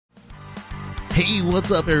Hey,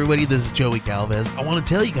 what's up, everybody? This is Joey Galvez. I want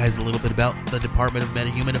to tell you guys a little bit about the Department of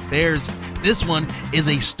Meta-Human Affairs. This one is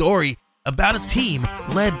a story about a team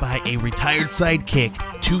led by a retired sidekick,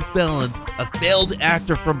 2 felons, a failed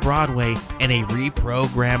actor from Broadway, and a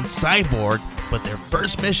reprogrammed cyborg. But their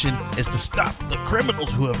first mission is to stop the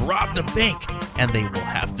criminals who have robbed a bank, and they will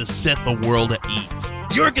have to set the world at ease.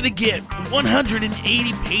 You're going to get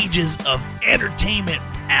 180 pages of entertainment,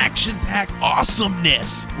 action-packed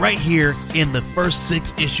awesomeness right here in the first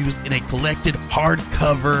 6 issues in a collected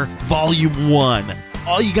hardcover volume 1.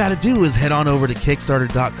 All you gotta do is head on over to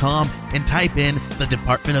Kickstarter.com and type in the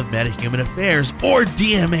Department of Meta-Human Affairs or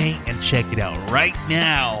DMA and check it out right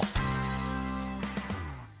now.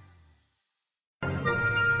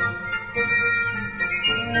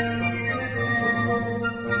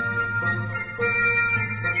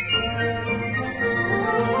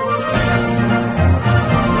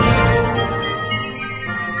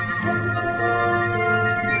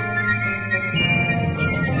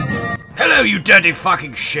 Hello, you dirty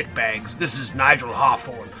fucking shitbags. This is Nigel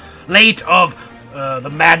Hawthorne, late of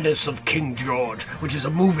The Madness of King George, which is a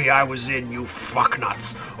movie I was in, you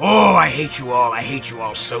fucknuts. Oh, I hate you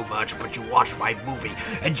all so much, but you watched my movie,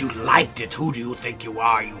 and you liked it. Who do you think you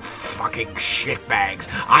are, you fucking shitbags?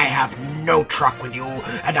 I have no truck with you,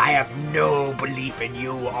 and I have no belief in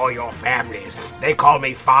you or your families. They call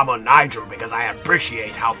me Farmer Nigel because I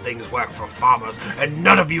appreciate how things work for farmers, and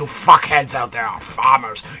none of you fuckheads out there are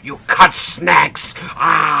farmers, you cut snacks.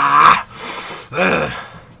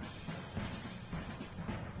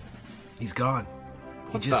 He's gone.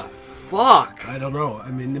 What the fuck? I don't know.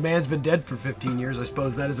 I mean, the man's been dead for 15 years. I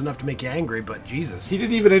suppose that is enough to make you angry, but Jesus. He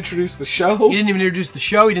didn't even introduce the show. He didn't even introduce the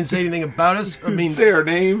show. He didn't say anything about us. I mean, say our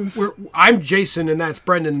names. I'm Jason, and that's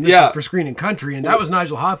Brendan, and this is for Screen and Country, and that was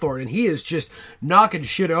Nigel Hawthorne, and he is just knocking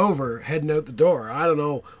shit over, heading out the door. I don't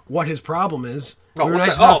know what his problem is. We were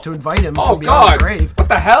nice enough to invite him from beyond the grave. What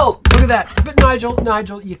the hell? Look at that. But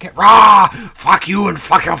Nigel, you can't... Rah! Fuck you and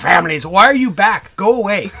fuck your families. Why are you back? Go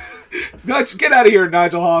away. Get out of here,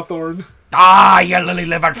 Nigel Hawthorne. You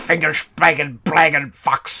lily-livered, finger-spragging, blagging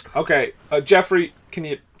fucks. Okay, Jeffrey, can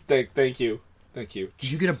you... Thank you. Did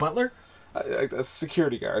you get a butler? A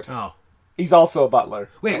security guard. Oh. He's also a butler.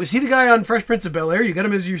 Wait, was he the guy on Fresh Prince of Bel-Air? You got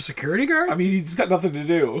him as your security guard? I mean, he's got nothing to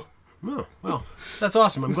do. Oh, well, that's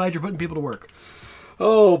awesome. I'm glad you're putting people to work.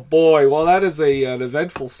 Oh, boy. Well, that is an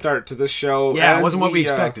eventful start to this show. Yeah, it wasn't what we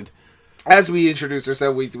expected. As we introduced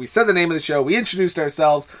ourselves, we said the name of the show, we introduced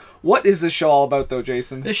ourselves. What is this show all about, though,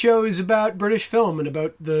 Jason? This show is about British film and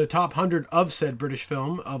about the top 100 of said British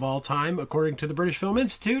film of all time, according to the British Film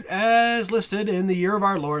Institute, as listed in the year of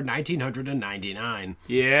our Lord, 1999.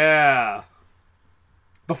 Yeah.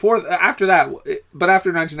 After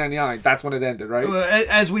 1999, that's when it ended, right?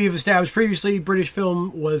 As we've established previously, British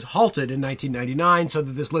film was halted in 1999 so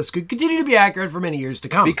that this list could continue to be accurate for many years to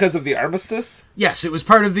come. Because of the armistice? Yes, it was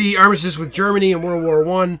part of the armistice with Germany in World War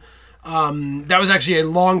I. That was actually a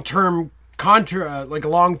long-term what do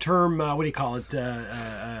you call it?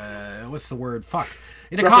 What's the word? Fuck.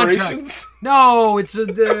 In a reparations? Contract. No, it's a...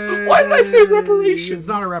 Why did I say reparations? It's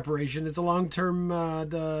not a reparation. It's a long-term...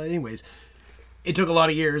 anyways. It took a lot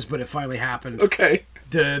of years, but it finally happened. Okay.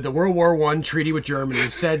 The World War I treaty with Germany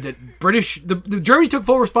said that Germany took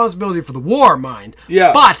full responsibility for the war, mind.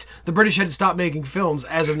 Yeah. But the British had to stop making films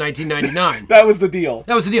as of 1999. That was the deal.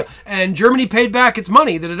 And Germany paid back its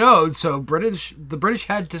money that it owed, so the British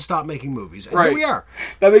had to stop making movies. And here we are.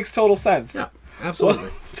 That makes total sense. Yeah, absolutely.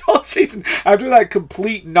 Well, Jason, after that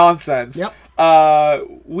complete nonsense... Yep.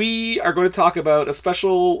 We are going to talk about a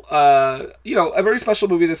special, a very special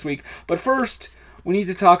movie this week. But first, we need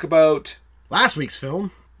to talk about... last week's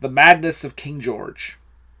film. The Madness of King George.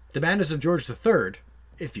 The Madness of George III,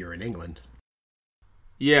 if you're in England.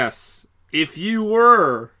 Yes. If you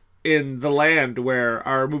were in the land where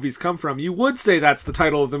our movies come from, you would say that's the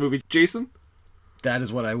title of the movie, Jason? That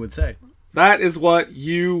is what I would say. That is what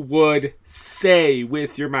you would say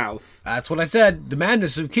with your mouth. That's what I said. The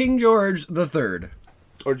Madness of King George III.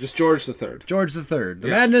 Or just George III. George III. The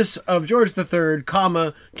Madness of George III,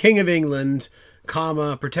 comma, King of England,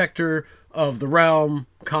 comma, protector of the realm,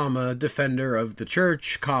 comma, defender of the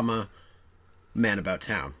church, comma, man about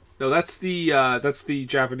town. No, that's the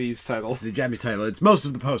Japanese title. It's the Japanese title. It's most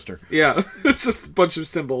of the poster. Yeah, it's just a bunch of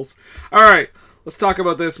symbols. All right, let's talk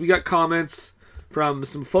about this. We got comments from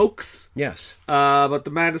some folks. Yes. About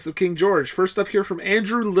the Madness of King George. First up here from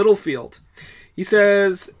Andrew Littlefield. He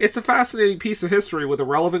says, it's a fascinating piece of history with a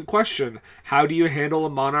relevant question. How do you handle a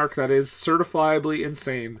monarch that is certifiably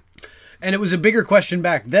insane? And it was a bigger question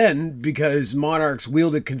back then because monarchs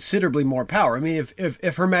wielded considerably more power. I mean,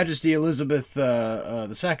 if Her Majesty Elizabeth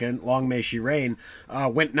II, long may she reign,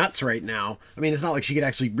 went nuts right now, I mean, it's not like she could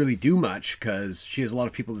actually really do much because she has a lot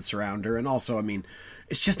of people that surround her. And also, I mean,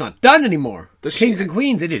 it's just not done anymore. Kings and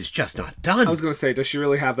queens, it is just not done. I was going to say, does she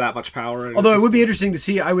really have that much power? Although it would be interesting to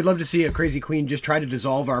see, I would love to see a crazy queen just try to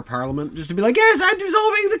dissolve our parliament, just to be like, yes, I'm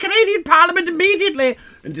dissolving the Canadian parliament immediately,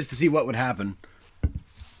 and just to see what would happen.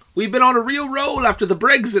 We've been on a real roll after the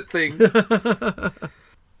Brexit thing.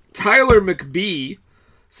 Tyler McBee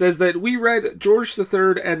says that we read George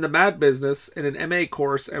III and the Mad Business in an MA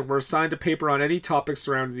course and were assigned a paper on any topic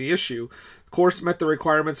surrounding the issue. The course met the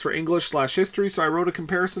requirements for English/history, so I wrote a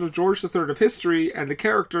comparison of George III of history and the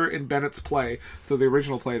character in Bennett's play, so the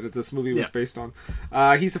original play that this movie was based on.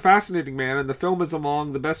 He's a fascinating man, and the film is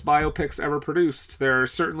among the best biopics ever produced. There are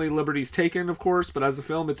certainly liberties taken, of course, but as a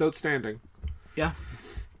film, it's outstanding. Yeah.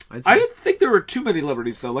 I didn't think there were too many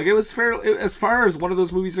liberties, though. Like, it was fair as far as one of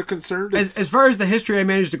those movies are concerned. As far as the history I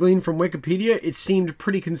managed to glean from Wikipedia, it seemed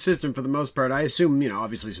pretty consistent for the most part. I assume,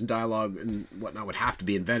 obviously some dialogue and whatnot would have to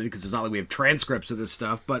be invented because it's not like we have transcripts of this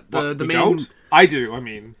stuff. But the main, don't? I do. I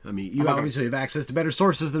mean, you obviously have access to better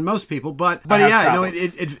sources than most people. But yeah, no,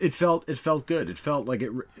 it felt good. It felt like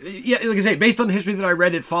it. Yeah, like I say, based on the history that I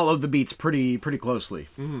read, it followed the beats pretty closely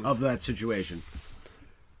of that situation.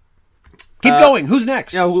 Keep going. Who's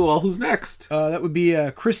next? Yeah, well, who's next? That would be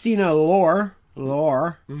Christina Lore.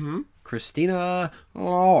 Mm-hmm. Christina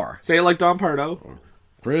Lore. Say it like Don Pardo.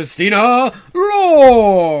 Christina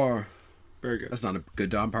Lore. Very good. That's not a good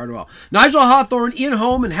Don Pardo at all. Nigel Hawthorne, Ian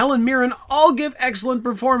Holm, and Helen Mirren all give excellent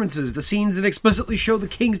performances. The scenes that explicitly show the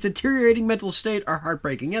king's deteriorating mental state are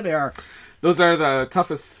heartbreaking. Yeah, they are. Those are the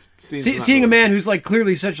toughest scenes. Seeing a man who's like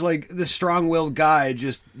clearly such like this strong-willed guy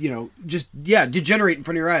just degenerate in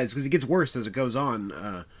front of your eyes because it gets worse as it goes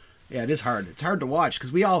on. Yeah, it is hard. It's hard to watch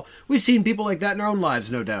because we've seen people like that in our own lives,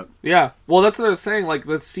 no doubt. Yeah, well, that's what I was saying. Like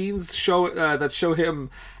the scenes that show him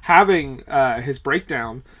having his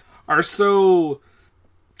breakdown are so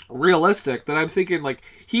realistic that I'm thinking like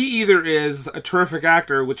he either is a terrific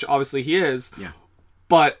actor, which obviously he is,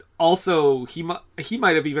 but also he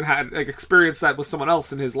might have even had like experienced that with someone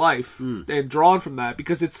else in his life and drawn from that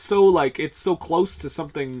because it's so close to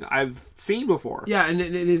something I've seen before. Yeah, and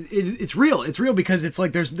it's real. It's real because it's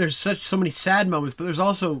like there's so many sad moments, but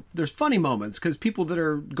there's funny moments because people that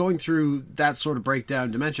are going through that sort of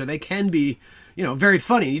breakdown dementia, they can be very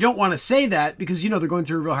funny. You don't want to say that because they're going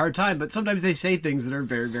through a real hard time, but sometimes they say things that are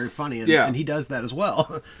very, very funny, and he does that as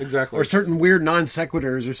well. Exactly. Or certain weird non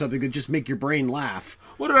sequiturs or something that just make your brain laugh.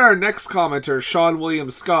 What about our next commenter, Sean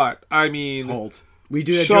William Scott? I mean, hold. We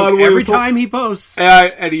do that joke every time he posts,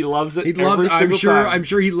 and he loves it. I'm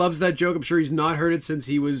sure he loves that joke. I'm sure he's not heard it since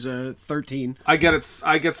he was 13. I get it.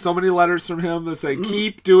 I get so many letters from him that say,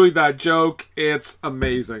 "Keep doing that joke. It's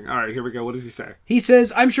amazing." All right, here we go. What does he say? He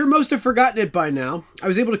says, "I'm sure most have forgotten it by now. I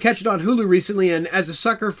was able to catch it on Hulu recently, and as a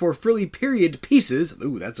sucker for frilly period pieces,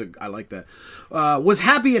 I like that. Was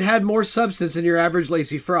happy it had more substance than your average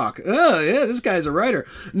lacy frock. Oh, yeah, this guy's a writer.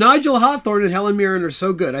 Nigel Hawthorne and Helen Mirren are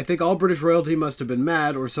so good. I think all British royalty must have been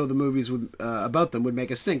mad, or so the movies about them would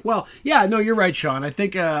make us think." Well, yeah, no, you're right, Sean. I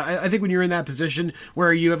think when you're in that position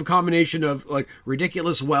where you have a combination of like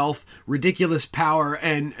ridiculous wealth, ridiculous power,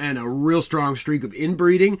 and a real strong streak of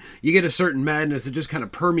inbreeding, you get a certain madness that just kind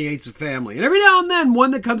of permeates a family. And every now and then,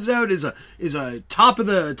 one that comes out is a top of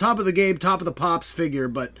the game, top of the pops figure,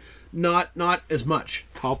 but not as much.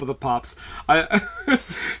 Top of the pops. I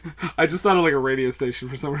just thought of like a radio station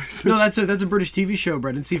for some reason. No, that's a British TV show,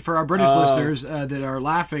 Brendan. See, for our British listeners that are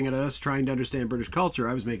laughing at us trying to understand British culture,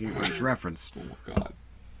 I was making a British reference. Oh my God.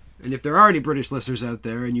 And if there are any British listeners out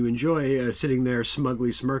there and you enjoy sitting there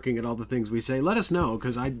smugly smirking at all the things we say, let us know,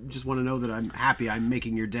 because I just want to know that I'm happy I'm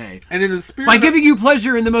making your day. And in the spirit by giving you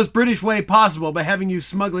pleasure in the most British way possible, by having you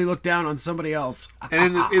smugly look down on somebody else.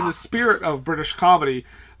 And in the spirit of British comedy,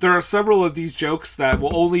 there are several of these jokes that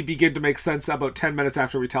will only begin to make sense about 10 minutes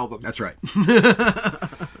after we tell them. That's right.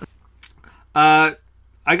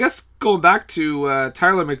 I guess going back to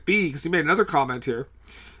Tyler McBee, because he made another comment here.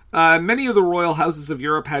 Many of the royal houses of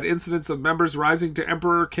Europe had incidents of members rising to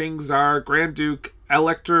emperor, king, czar, grand duke,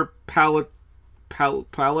 elector, palatinate,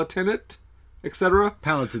 etc.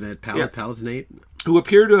 Palatinate. Who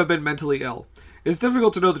appear to have been mentally ill. It's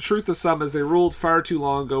difficult to know the truth of some, as they ruled far too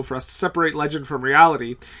long ago for us to separate legend from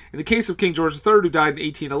reality. In the case of King George III, who died in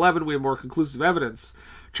 1811, we have more conclusive evidence.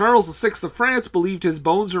 Charles VI of France believed his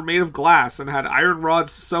bones were made of glass and had iron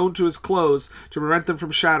rods sewn to his clothes to prevent them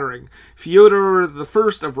from shattering. Fyodor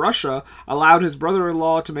I of Russia allowed his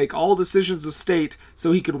brother-in-law to make all decisions of state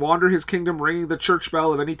so he could wander his kingdom ringing the church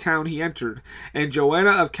bell of any town he entered. And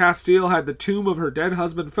Joanna of Castile had the tomb of her dead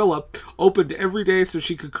husband Philip opened every day so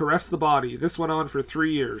she could caress the body. This went on for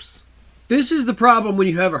 3 years. This is the problem when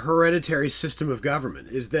you have a hereditary system of government,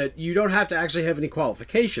 is that you don't have to actually have any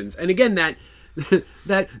qualifications. And again, that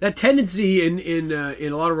tendency in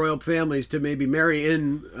a lot of royal families to maybe marry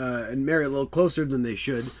and marry a little closer than they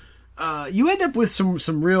should, you end up with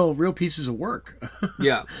some real pieces of work.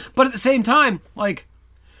 Yeah. But at the same time, like,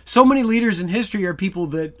 so many leaders in history are people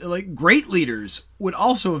that, like, great leaders would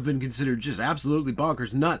also have been considered just absolutely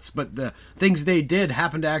bonkers nuts, but the things they did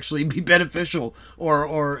happened to actually be beneficial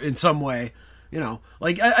or in some way, you know.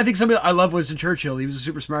 Like, I think somebody, I love Winston Churchill. He was a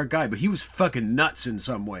super smart guy, but he was fucking nuts in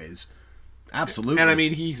some ways. Absolutely. And I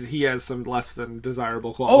mean, he has some less than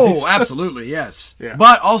desirable qualities. Oh, absolutely, yes. Yeah.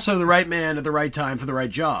 But also the right man at the right time for the right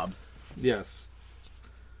job. Yes.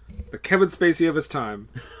 The Kevin Spacey of his time.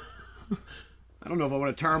 I don't know if I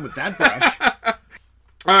want to tar him with that brush.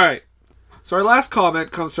 All right. So our last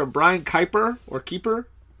comment comes from Brian Kuiper, or Keeper.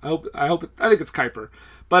 I think it's Kuiper.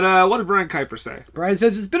 But what did Brian Kuiper say? Brian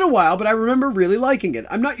says, it's been a while, but I remember really liking it.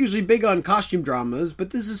 I'm not usually big on costume dramas, but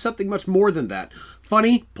this is something much more than that.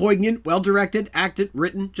 Funny, poignant, well-directed, acted,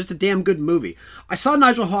 written, just a damn good movie. I saw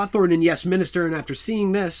Nigel Hawthorne in Yes Minister, and after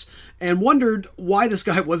seeing this, and wondered why this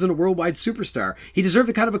guy wasn't a worldwide superstar. He deserved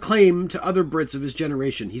the kind of acclaim to other Brits of his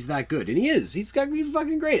generation. He's that good. And he is. He's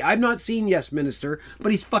fucking great. I've not seen Yes Minister,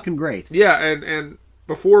 but he's fucking great. Yeah, and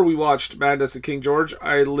before we watched Madness of King George,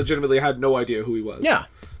 I legitimately had no idea who he was. Yeah.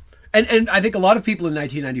 And I think a lot of people in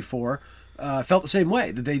 1994 felt the same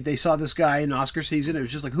way. That they saw this guy in Oscar season. It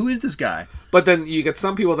was just like, who is this guy? But then you get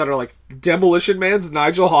some people that are like, Demolition Man's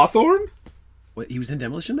Nigel Hawthorne? What, he was in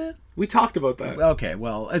Demolition Man? We talked about that. Okay,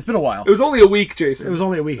 well, it's been a while. It was only a week, Jason. It was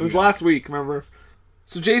only a week It was ago. last week, remember?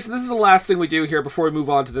 So, Jason, this is the last thing we do here before we move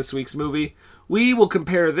on to this week's movie. We will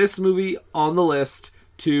compare this movie on the list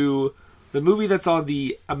to the movie that's on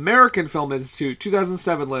the American Film Institute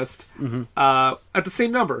 2007 list at the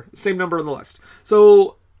same number on the list.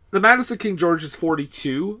 So, The Madness of King George is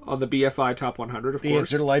 42 on the BFI Top 100, of The course.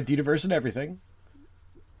 Answer to Life, the Universe, and Everything.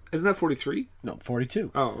 Isn't that 43? No,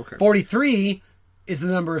 42. Oh, okay. 43 is the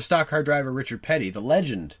number of stock car driver Richard Petty, the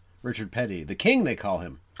legend Richard Petty, the king they call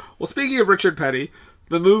him. Well, speaking of Richard Petty,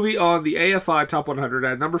 the movie on the AFI Top 100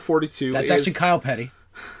 at number 42 That's is... actually Kyle Petty.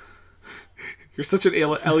 You're such an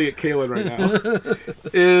Elliot Kalin right now.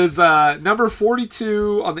 Is number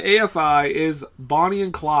 42 on the AFI is Bonnie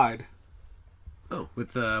and Clyde. Oh,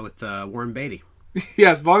 with Warren Beatty.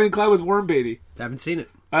 Yes, Bonnie and Clyde with Warren Beatty. Haven't seen it.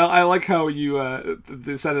 I like how you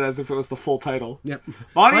said it as if it was the full title. Yep.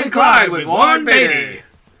 Bonnie and Clyde with Warren Beatty.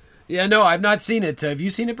 Yeah, no, I've not seen it. Have you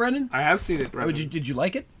seen it, Brendan? I have seen it, Brendan. Did you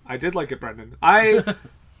like it? I did like it, Brendan. I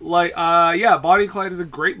like. Yeah, Bonnie and Clyde is a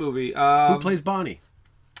great movie. Who plays Bonnie?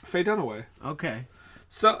 Faye Dunaway. Okay.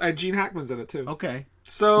 So and Gene Hackman's in it too. Okay.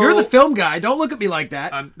 So you're the film guy. Don't look at me like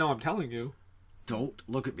that. No, I'm telling you. Don't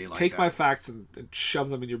look at me like Take that. my facts and shove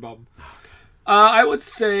them in your bum. I would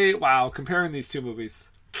say, wow, comparing these two movies.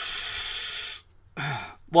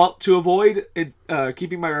 Well, to avoid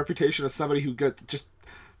keeping my reputation as somebody who just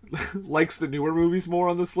likes the newer movies more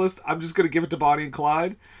on this list, I'm just going to give it to Bonnie and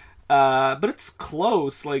Clyde. But it's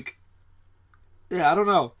close. Like, yeah, I don't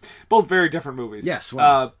know. Both very different movies. Yes.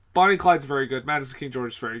 Well. Bonnie and Clyde's very good. Madness of King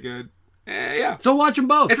George is very good. Yeah. So watch them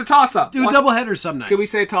both. It's a toss-up. Do a doubleheader some night. Can we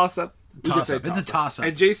say toss-up? Toss-up. It's a toss-up.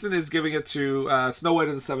 And Jason is giving it to Snow White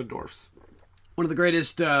and the Seven Dwarfs. One of the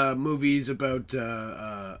greatest movies about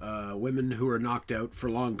women who are knocked out for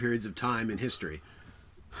long periods of time in history.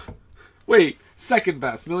 Wait, second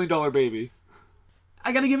best, $1 Million Baby.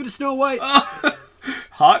 I gotta give it to Snow White.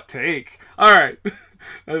 Hot take. All right,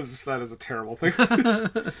 that is a terrible thing.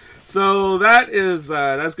 So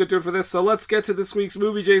that's good to it for this. So let's get to this week's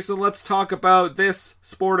movie, Jason. Let's talk about This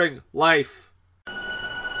Sporting Life.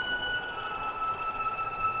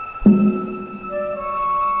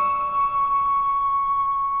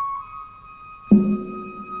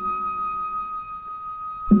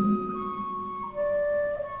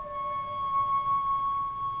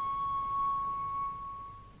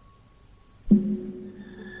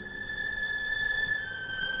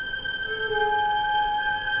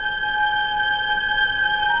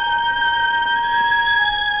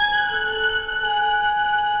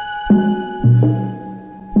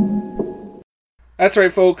 That's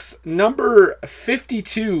right, folks. Number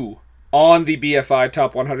 52 on the BFI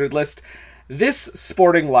Top 100 list, This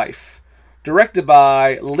Sporting Life. Directed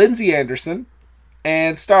by Lindsay Anderson.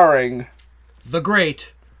 and starring The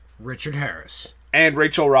great Richard Harris. and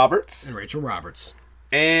Rachel Roberts And Rachel Roberts.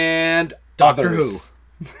 and Doctor others.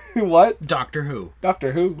 What? Doctor Who.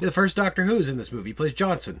 Doctor Who? The first Doctor Who is in this movie. He plays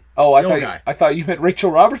Johnson. Oh, the old guy. I thought you meant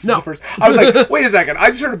Rachel Roberts No. is the first. I was like, wait a second. I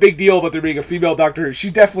just heard a big deal about there being a female Doctor Who.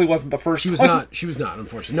 She definitely wasn't the first. She was one. not. She was not,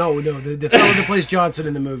 unfortunately. No. The fellow that plays Johnson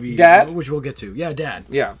in the movie. Dad? Which we'll get to. Yeah, Dad.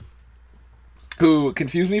 Yeah. Who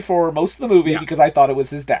confused me for most of the movie Yeah. because I thought it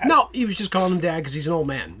was his dad. No, he was just calling him Dad because he's an old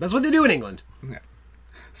man. That's what they do in England.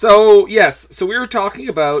 So, yes. So we were talking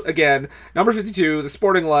about, again, number 52, The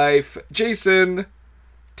Sporting Life. Jason,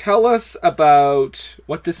 tell us about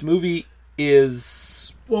what this movie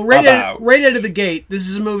is Well, about. right out of the gate, this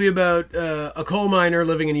is a movie about a coal miner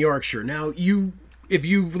living in Yorkshire. Now, if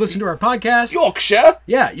you've listened to our podcast, Yorkshire?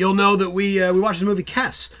 yeah, you'll know that we watched the movie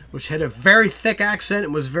Kess, which had a very thick accent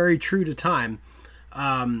and was very true to time.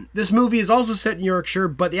 This movie is also set in Yorkshire,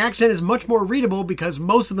 but the accent is much more readable because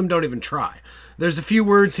most of them don't even try. There's a few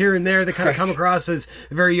words here and there that kind of come across as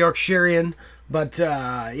very Yorkshirean, but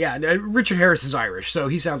Richard Harris is Irish, so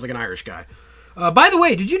he sounds like an Irish guy. By the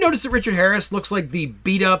way, did you notice that Richard Harris looks like the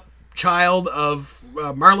beat-up child of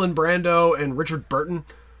Marlon Brando and Richard Burton?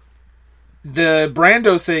 The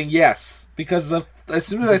Brando thing, yes. Because as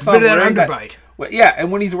soon as I saw Bit him of that wearing underbite. yeah,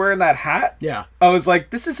 and when he's wearing that hat, Yeah. I was like,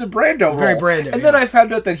 this is a Brando Very role. Brando, And then yeah. I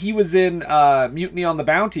found out that he was in Mutiny on the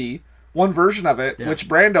Bounty, one version of it, which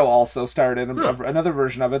Brando also starred in, another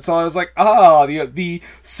version of it. So I was like, the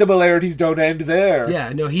similarities don't end there. Yeah,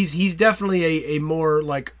 no, he's definitely a more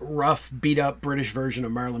like rough, beat up British version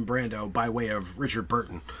of Marlon Brando by way of Richard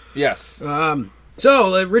Burton. Yes.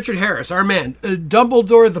 So Richard Harris, our man,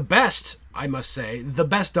 Dumbledore, the best, I must say, the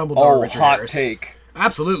best Dumbledore. Richard hot Harris. take.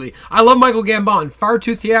 Absolutely, I love Michael Gambon. Far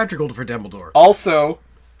too theatrical for Dumbledore. Also,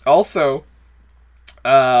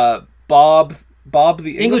 Bob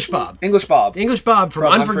the English Bob. English Bob. English Bob from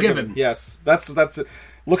Unforgiven. Yes, that's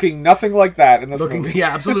looking nothing like that in this movie.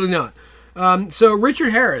 Yeah, absolutely not. So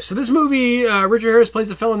Richard Harris. So this movie, Richard Harris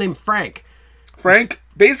plays a fellow named Frank. Frank,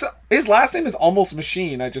 his last name is almost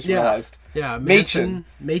Machine. I just realized. Yeah, Machen.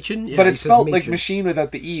 Machen. Yeah, But he it's says spelled like Machen. machine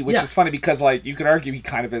without the E, which Yeah. is funny because like you could argue he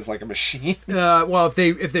kind of is like a machine. Well, if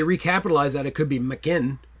they recapitalize that, it could be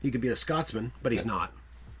McKinn. He could be a Scotsman, but he's not.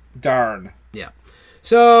 Darn. Yeah.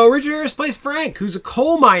 So Richard Harris plays Frank, who's a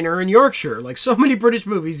coal miner in Yorkshire. Like so many British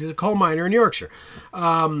movies, he's a coal miner in Yorkshire.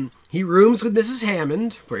 He rooms with Mrs.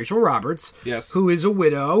 Hammond, Rachel Roberts, Yes. who is a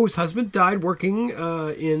widow whose husband died working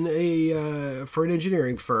for an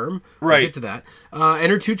engineering firm. We'll Right. get to that. And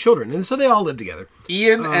her two children, and so they all live together.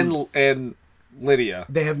 Ian and Lydia.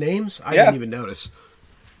 They have names. I Yeah. didn't even notice.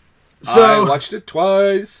 I So watched it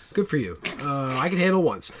twice. good for you. I can handle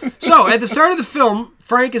once. So, at the start of the film,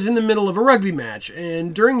 Frank is in the middle of a rugby match.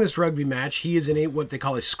 And during this rugby match, he is in what they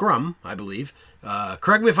call a scrum, I believe.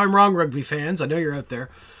 Correct me if I'm wrong, rugby fans. I know you're out there.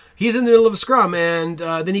 He's in the middle of a scrum, and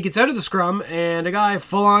then he gets out of the scrum, and a guy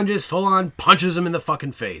full on punches him in the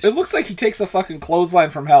fucking face. It looks like he takes a fucking clothesline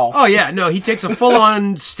from hell. Oh, yeah, no, he takes a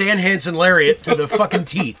full-on Stan Hansen lariat to the fucking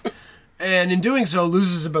teeth. And in doing so,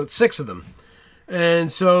 loses about 6 of them.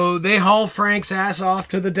 And so they haul Frank's ass off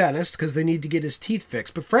to the dentist because they need to get his teeth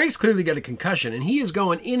fixed. But Frank's clearly got a concussion, and he is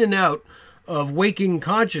going in and out of waking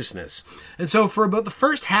consciousness. And so for about the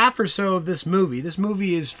first half or so of this movie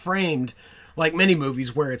is framed like many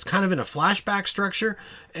movies where it's kind of in a flashback structure,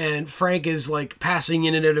 and Frank is like passing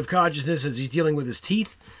in and out of consciousness as he's dealing with his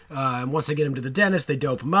teeth. And once they get him to the dentist, they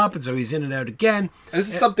dope him up, and so he's in and out again. And this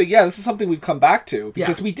is something we've come back to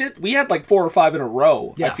because we had like 4 or 5 in a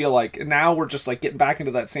row. Yeah. I feel like, and now we're just like getting back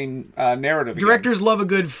into that same narrative. Directors love a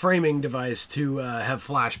good framing device to have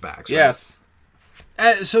flashbacks. Right? Yes.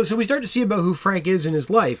 So we start to see about who Frank is in his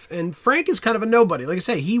life, and Frank is kind of a nobody. Like I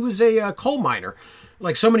say, he was a coal miner,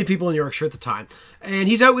 like so many people in Yorkshire at the time. And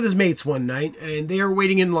he's out with his mates one night, and they are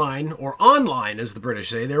waiting in line, or online, as the British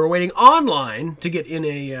say. They were waiting online to get in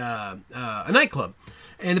a nightclub,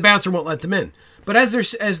 and the bouncer won't let them in. But as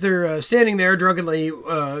they're standing there drunkenly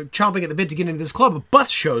chomping at the bit to get into this club, a bus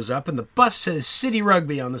shows up, and the bus says City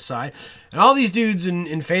Rugby on the side. And all these dudes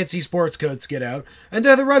in fancy sports coats get out, and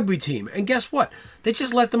they're the rugby team. And guess what? They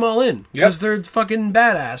just let them all in because they're fucking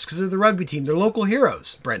badass, because they're the rugby team. They're local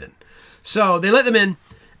heroes, Brendan. So they let them in,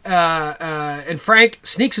 and Frank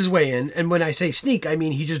sneaks his way in. And when I say sneak, I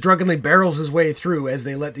mean he just drunkenly barrels his way through as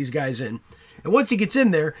they let these guys in. And once he gets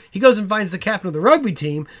in there, he goes and finds the captain of the rugby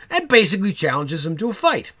team and basically challenges him to a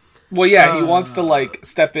fight. Well, yeah, he wants to like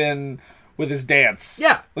step in with his dance.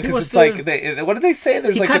 Yeah, because it's like what did they say?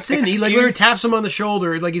 There's he like cuts in. He like literally taps him on the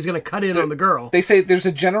shoulder, like he's gonna cut in on the girl. They say there's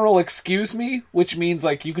a general excuse me, which means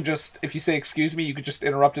like you can just, if you say excuse me, you could just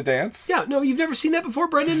interrupt a dance. Yeah, no, you've never seen that before,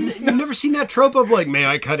 Brendan. You've never seen that trope of like, may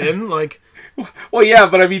I cut in? Like, well, yeah,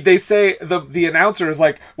 but I mean, they say the announcer is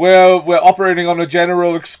like, well, we're operating on a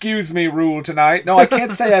general excuse me rule tonight. No, I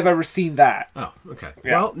can't say I've ever seen that. Oh, okay.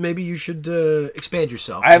 Yeah. Well, maybe you should expand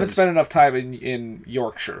yourself. I haven't spent enough time in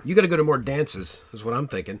Yorkshire. You got to go to more dances, is what I'm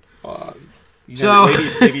thinking.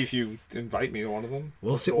 Maybe if you invite me to one of them.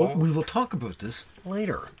 We'll see. We will talk about this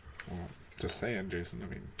later. Well, just saying, Jason.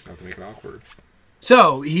 I mean, not to make it awkward.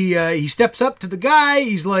 So he steps up to the guy.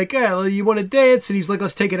 He's like, well, you want to dance? And he's like,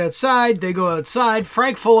 let's take it outside. They go outside.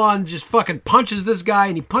 Frank full on just fucking punches this guy,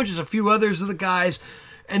 and he punches a few others of the guys,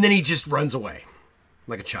 and then he just runs away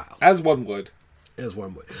like a child. As one would.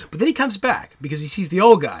 But then he comes back because he sees the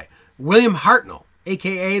old guy, William Hartnell,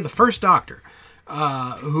 a.k.a. the First Doctor,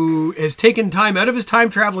 who has taken time out of his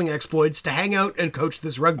time-traveling exploits to hang out and coach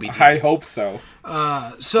this rugby team. I hope so.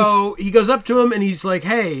 So he goes up to him and he's like,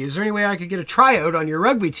 hey, is there any way I could get a tryout on your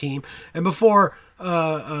rugby team? And before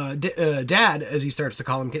Dad, as he starts to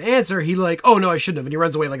call him, can answer, he like, oh, no, I shouldn't have. And he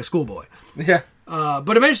runs away like a schoolboy. Yeah.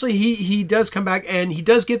 But eventually he does come back and he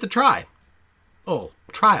does get the try. Oh,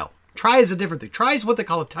 trial. Try is a different thing. Try is what they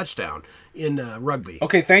call a touchdown in rugby.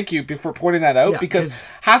 Okay, thank you for pointing that out, because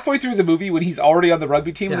halfway through the movie, when he's already on the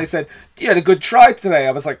rugby team, and they said, you had a good try today,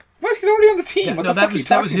 I was like, what? He's already on the team. What the fuck are you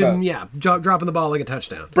talking about? That was him, dropping the ball like a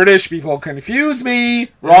touchdown. British people confuse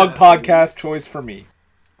me. Wrong podcast choice for me.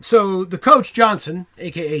 So the coach, Johnson,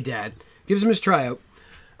 a.k.a. Dad, gives him his tryout.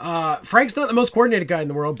 Frank's not the most coordinated guy in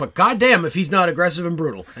the world, but goddamn if he's not aggressive and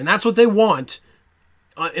brutal. And that's what they want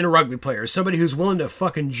in a rugby player, somebody who's willing to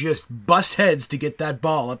fucking just bust heads to get that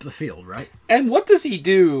ball up the field, right? And what does he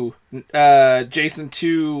do, Jason,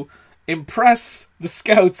 to impress the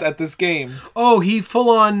scouts at this game? Oh, he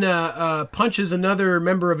full-on punches another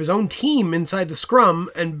member of his own team inside the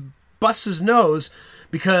scrum and busts his nose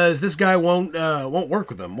because this guy won't work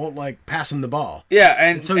with him, won't like pass him the ball. Yeah,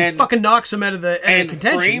 and so he fucking knocks him out of the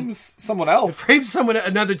contention. Frames someone else.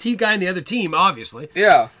 Another team guy in the other team, obviously.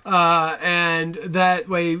 Yeah. And that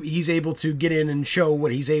way he's able to get in and show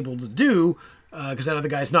what he's able to do because that other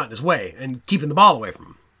guy's not in his way and keeping the ball away from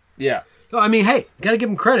him. Yeah. So, I mean, hey, gotta give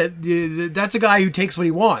him credit. That's a guy who takes what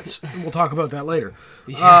he wants. We'll talk about that later.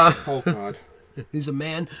 Yeah. Oh, God. He's a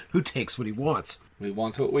man who takes what he wants. We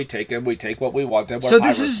want what we take, and we take what we want. And so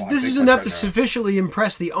this is enough to sufficiently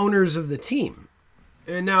impress the owners of the team.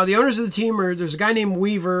 And now the owners of the team there's a guy named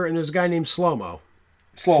Weaver and there's a guy named Slomo.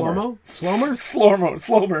 Slomer.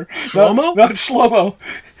 Slomer? Slomo? Not Shlomo.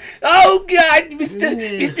 Oh, God,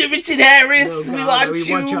 Mr. Richard Harris, we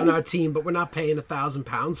want you on our team, but we're not paying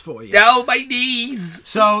 £1,000 for you. Oh, my knees.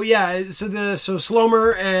 So, yeah, so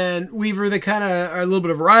Slomer and Weaver, they kind of are a little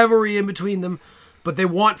bit of a rivalry in between them, but they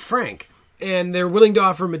want Frank. And they're willing to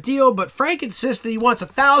offer him a deal, but Frank insists that he wants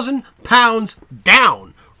 £1,000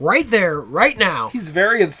 down. Right there, right now. He's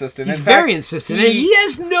very insistent. He's very insistent. And he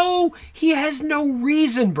has no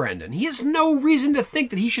reason, Brendan. He has no reason to think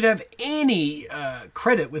that he should have any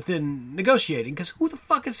credit within negotiating, because who the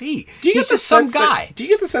fuck is he? He's just some guy. Do you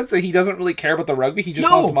get the sense that he doesn't really care about the rugby? He just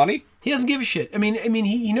wants money? He doesn't give a shit. I mean,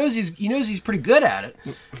 he knows he's pretty good at it,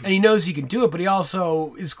 and he knows he can do it, but he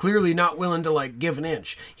also is clearly not willing to like give an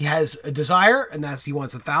inch. He has a desire, and that's he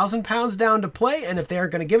wants £1,000 down to play, and if they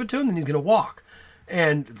aren't going to give it to him, then he's going to walk.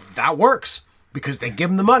 And that works because they give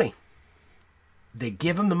him the money. They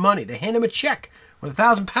give him the money. They hand him a check with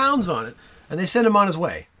 £1,000 on it, and they send him on his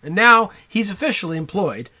way. And now he's officially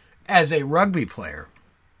employed as a rugby player.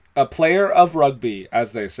 A player of rugby,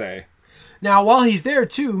 as they say. Now, while he's there,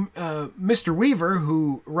 too, Mr. Weaver,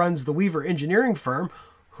 who runs the Weaver Engineering firm,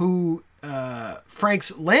 who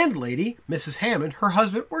Frank's landlady, Mrs. Hammond, her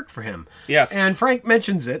husband worked for him. Yes. And Frank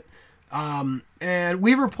mentions it. And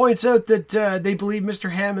Weaver points out that they believe Mr.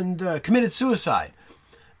 Hammond committed suicide.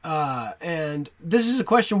 And this is a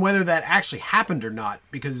question whether that actually happened or not,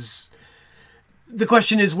 because the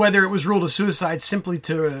question is whether it was ruled a suicide simply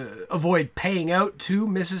to avoid paying out to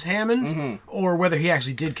Mrs. Hammond, or whether he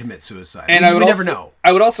actually did commit suicide. And we never know.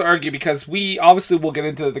 I would also argue, because we obviously will get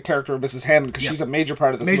into the character of Mrs. Hammond, because she's a major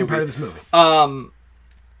part of this movie.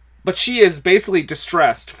 But she is basically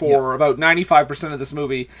distressed for about 95% of this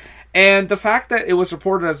movie. And the fact that it was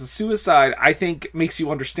reported as a suicide, I think, makes you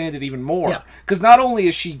understand it even more. Because not only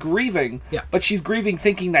is she grieving, but she's grieving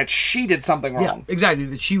thinking that she did something wrong. Yeah, exactly.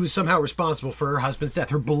 That she was somehow responsible for her husband's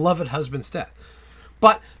death, her beloved husband's death.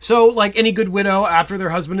 But so, like any good widow, after their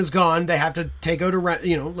husband is gone, they have to take out a rent.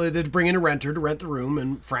 You know, they bring in a renter to rent the room,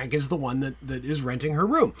 and Frank is the one that is renting her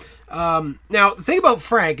room. Now, the thing about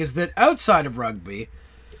Frank is that outside of rugby,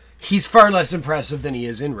 he's far less impressive than he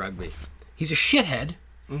is in rugby. He's a shithead.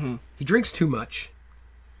 Mm-hmm. He drinks too much.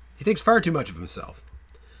 He thinks far too much of himself.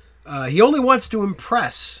 He only wants to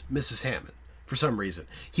impress Mrs. Hammond. For some reason,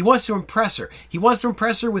 he wants to impress her. He wants to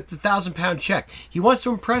impress her with the £1,000 check. He wants to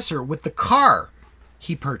impress her with the car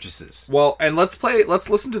he purchases. Well, and let's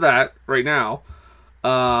listen to that right now.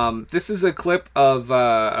 This is a clip of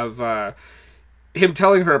him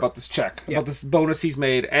telling her about this check, about this bonus he's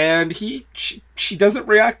made, and she doesn't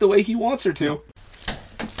react the way he wants her to.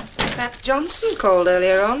 That Johnson called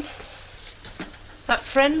earlier on. That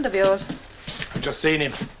friend of yours. I've just seen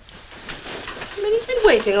him. I mean, he's been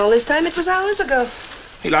waiting all this time. It was hours ago.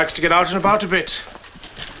 He likes to get out and about a bit.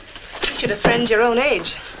 You should have friends your own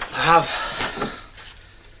age. I have.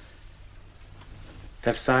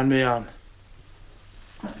 They've signed me on.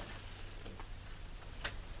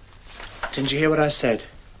 Didn't you hear what I said?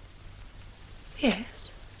 Yes.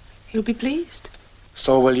 He'll be pleased.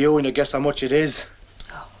 So will you, and you guess how much it is?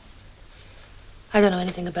 Oh. I don't know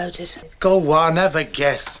anything about it. Go on, have a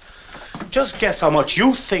guess. Just guess how much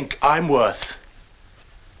you think I'm worth.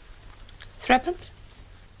 Threepence?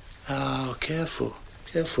 Oh, careful.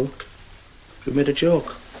 Careful. You made a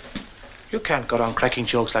joke. You can't go on cracking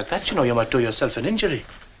jokes like that. You know you might do yourself an injury.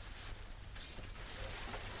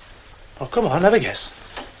 Oh, come on, have a guess.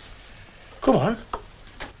 Come on.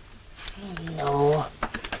 No.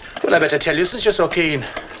 Well, I better tell you since you're so keen.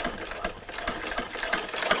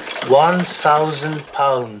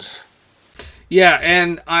 £1,000. Yeah,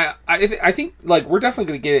 and I think like we're definitely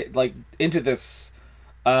gonna get it like into this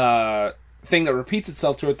thing that repeats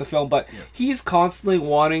itself throughout the film, but he's constantly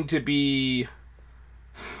wanting to be,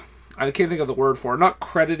 I can't think of the word for it, not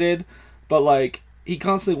credited, but like he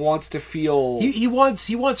constantly wants to feel he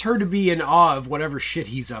wants her to be in awe of whatever shit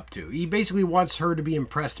he's up to. He basically wants her to be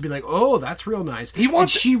impressed, to be like, oh, that's real nice. And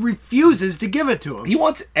she refuses to give it to him. He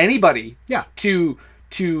wants anybody to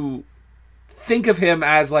think of him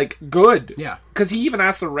as like good. Yeah. Because he even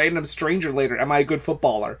asks a random stranger later, am I a good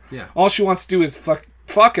footballer? Yeah. All she wants to do is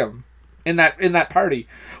fuck him in that party.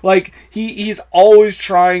 Like he's always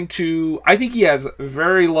trying to, I think he has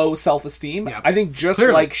very low self-esteem. Yeah. I think just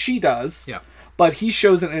Clearly. like she does. Yeah. But he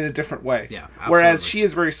shows it in a different way. Yeah. Whereas she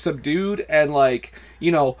is very subdued and like,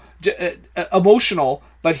 you know, emotional,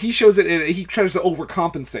 but he shows it he tries to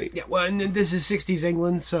overcompensate. Yeah, well, and this is 60s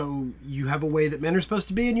England, so you have a way that men are supposed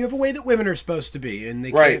to be, and you have a way that women are supposed to be, and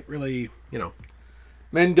they can't really, you know...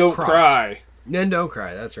 Men don't cry. Men don't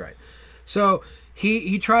cry, that's right. So,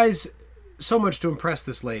 he tries so much to impress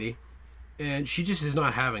this lady, and she just is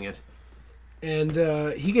not having it.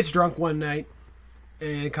 And he gets drunk one night,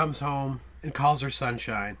 and comes home, and calls her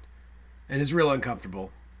Sunshine, and is real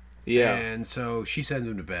uncomfortable. Yeah. And so she sends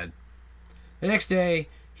him to bed. The next day,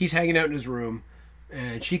 he's hanging out in his room,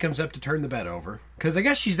 and she comes up to turn the bed over. Because I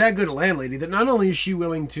guess she's that good a landlady that not only is she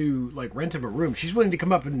willing to like rent him a room, she's willing to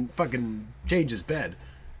come up and fucking change his bed.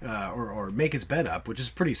 Or make his bed up, which is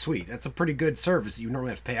pretty sweet. That's a pretty good service that you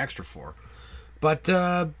normally have to pay extra for. But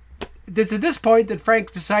it's at this point that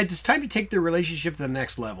Frank decides it's time to take their relationship to the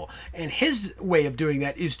next level. And his way of doing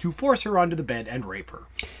that is to force her onto the bed and rape her.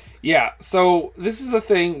 Yeah, so this is a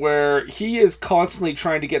thing where he is constantly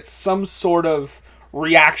trying to get some sort of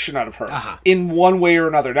reaction out of her in one way or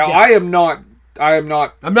another. Now, I am not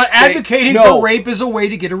advocating for rape as a way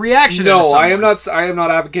to get a reaction. No, I am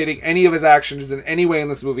not advocating any of his actions in any way in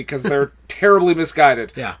this movie because they're terribly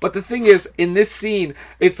misguided. Yeah. But the thing is, in this scene,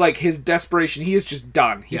 it's like his desperation. He is just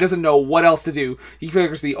done. He doesn't know what else to do. He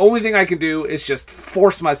figures the only thing I can do is just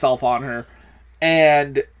force myself on her,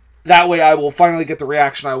 and that way I will finally get the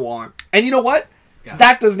reaction I want. And you know what? Yeah.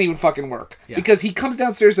 That doesn't even fucking work. Yeah. Because he comes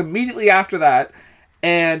downstairs immediately after that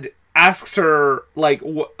and asks her, like,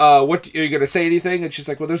 what are you going to say anything? And she's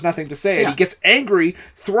like, well, there's nothing to say. And he gets angry,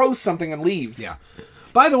 throws something, and leaves. Yeah.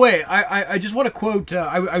 By the way, I just want to quote,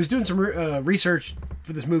 I was doing some research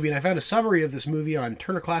for this movie, and I found a summary of this movie on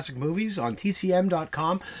Turner Classic Movies on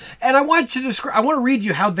TCM.com. And I want to read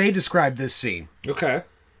you how they describe this scene. Okay.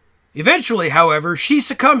 Eventually, however, she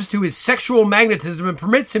succumbs to his sexual magnetism and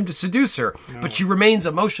permits him to seduce her, but she remains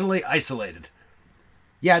emotionally isolated.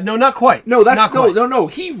 Yeah, no, not quite. No, no.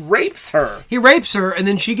 He rapes her. He rapes her, and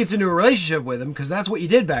then she gets into a relationship with him because that's what you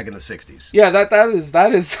did back in the 60s. Yeah, that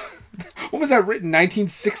is. When was that written?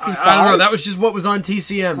 1965. I don't know. That was just what was on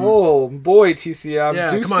TCM. Oh boy, TCM.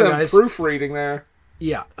 Yeah, do come on, some guys. proofreading there.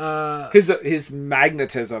 Yeah. His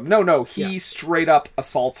magnetism. No, he straight up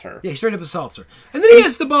assaults her. Yeah, he straight up assaults her. And then he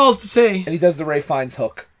has the balls to say... And he does the Ralph Fiennes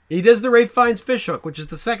hook. He does the Ralph Fiennes fish hook, which is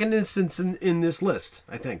the second instance in this list,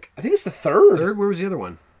 I think. I think it's the third. Third? Where was the other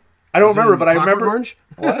one? I don't remember, but I remember... Orange?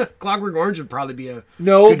 What? Clockwork Orange would probably be a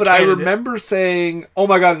No, good but candidate. I remember saying, oh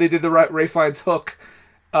my god, they did the Ralph Fiennes hook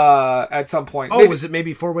at some point. Oh, was it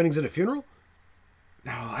maybe Four Weddings and a Funeral?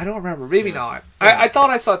 No, I don't remember. Maybe not. I thought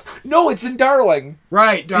I saw it. No, it's in Darling.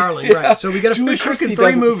 Right, Darling, right. So we got a Julie fish hook Christie in 3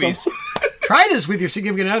 does it movies. Try this with your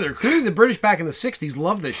significant other. Clearly the British back in the 60s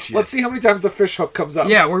loved this shit. Let's see how many times the fish hook comes up.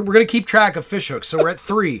 Yeah, we're going to keep track of fish hooks, so we're at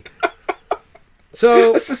 3.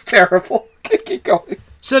 So This is terrible. Keep going.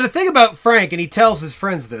 So the thing about Frank, and he tells his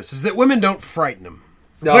friends this, is that women don't frighten him.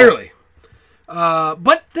 No. Clearly.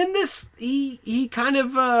 But then he kind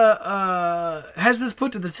of has this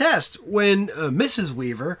put to the test when Mrs.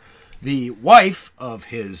 Weaver, the wife of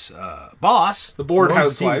his boss... The board who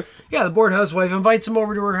owns the team- housewife. Yeah, the board housewife invites him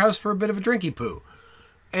over to her house for a bit of a drinky poo.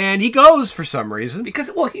 And he goes for some reason. Because,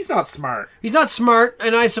 well, he's not smart. He's not smart,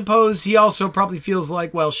 and I suppose he also probably feels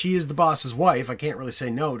like, well, she is the boss's wife. I can't really say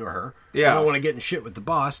no to her. Yeah. I don't want to get in shit with the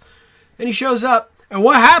boss. And he shows up, and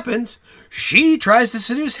what happens? She tries to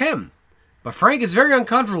seduce him. But Frank is very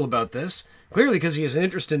uncomfortable about this, clearly because he has an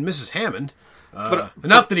interest in Mrs. Hammond.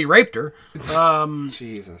 Enough that he raped her.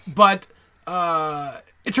 Jesus. But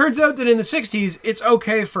it turns out that in the 60s, it's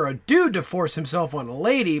okay for a dude to force himself on a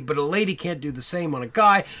lady, but a lady can't do the same on a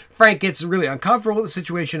guy. Frank gets really uncomfortable with the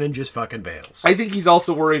situation and just fucking bails. I think he's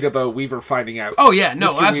also worried about Weaver finding out. Oh, yeah,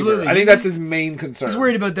 no, Mr. absolutely. Weaver. I think that's his main concern. He's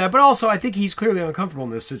worried about that, but also I think he's clearly uncomfortable in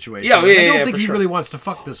this situation. Yeah, I don't yeah, think for he sure. really wants to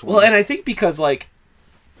fuck this one. Well, and I think because, like,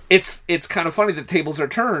 it's kind of funny that tables are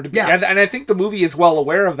turned. Yeah. And I think the movie is well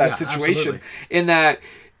aware of that Yeah, situation. absolutely. In that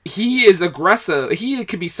he is aggressive. He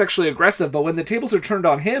can be sexually aggressive, but when the tables are turned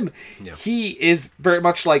on him, he is very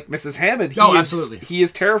much like Mrs. Hammond. Absolutely. He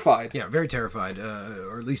is terrified. Yeah, very terrified.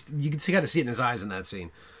 Or at least you can kind of see it in his eyes in that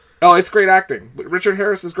scene. Oh, it's great acting. Richard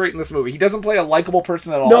Harris is great in this movie. He doesn't play a likable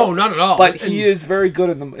person at all. No, not at all. But he is very good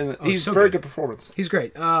in the he's so very good. good performance. He's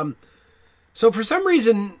great. So for some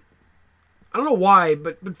reason, I don't know why,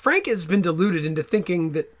 but Frank has been deluded into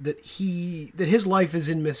thinking that his life is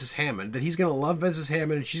in Mrs. Hammond, that he's going to love Mrs.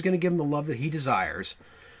 Hammond and she's going to give him the love that he desires.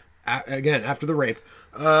 Again, after the rape.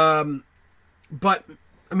 But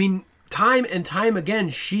I mean, time and time again,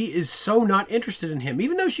 she is so not interested in him.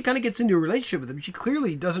 Even though she kind of gets into a relationship with him, she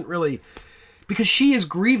clearly doesn't really, because she is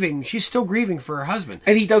grieving. She's still grieving for her husband,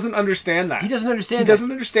 And he doesn't understand that. he doesn't understand. He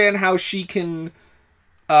doesn't understand how she can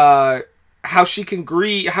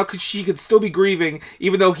grieve, how could she could still be grieving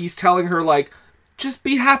even though he's telling her, like, just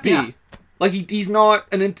be happy. Yeah. Like he's not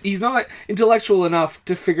intellectual enough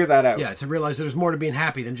to figure that out. Yeah, to realize that there's more to being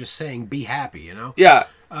happy than just saying be happy, you know? Yeah.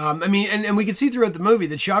 I mean, and we can see throughout the movie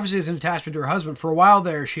that she obviously has an attachment to her husband. For a while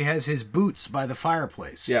there, she has his boots by the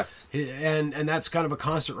fireplace. Yes. And that's kind of a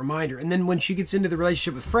constant reminder. And then when she gets into the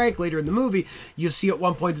relationship with Frank later in the movie, you'll see at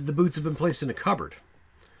one point that the boots have been placed in a cupboard.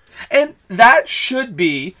 And that should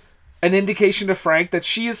be an indication to Frank that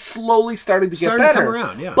she is slowly starting to get Starting to better. come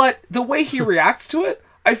around, yeah. But the way he reacts to it,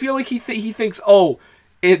 I feel like he thinks, oh,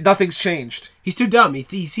 nothing's changed. He's too dumb.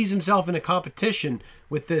 He sees himself in a competition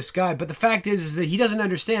with this guy. But the fact is that he doesn't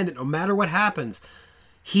understand that no matter what happens,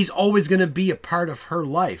 he's always going to be a part of her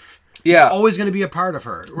life. Yeah. He's always going to be a part of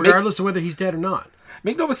her, regardless of whether he's dead or not.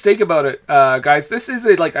 Make no mistake about it, guys. This is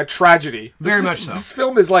a tragedy. Very much so. This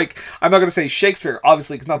film is like, I'm not going to say Shakespeare,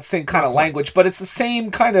 obviously, it's not the same kind of language, but it's the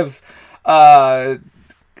same kind of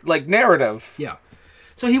narrative. Yeah.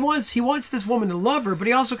 So he wants this woman to love her, but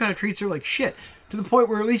he also kind of treats her like shit, to the point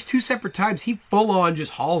where at least 2 separate times he full on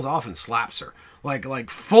just hauls off and slaps her. Like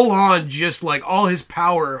full on, just like all his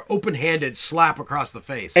power, open-handed slap across the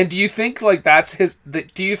face. And do you think like that's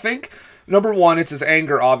do you think, number one, it's his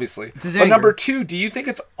anger, obviously. It's his but anger. number two, do you think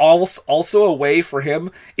it's also a way for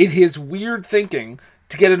him, in his weird thinking,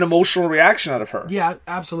 to get an emotional reaction out of her? Yeah,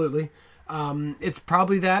 absolutely. It's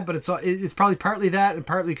probably that, but it's probably partly that, and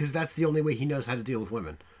partly because that's the only way he knows how to deal with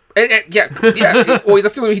women. Yeah. Well,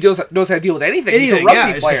 that's the way he knows how to deal with anything. He's a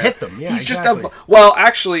rugby is player. to hit them. Yeah, He's exactly. just well,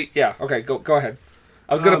 actually, yeah. Okay, go ahead.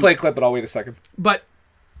 I was going to play a clip, but I'll wait a second. But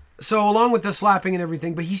so along with the slapping and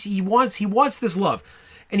everything, but he wants this love,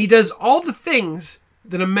 and he does all the things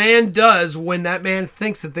that a man does when that man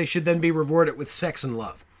thinks that they should then be rewarded with sex and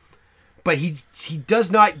love. But he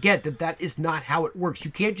does not get that is not how it works.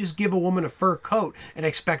 You can't just give a woman a fur coat and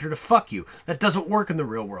expect her to fuck you. That doesn't work in the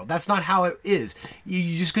real world. That's not how it is.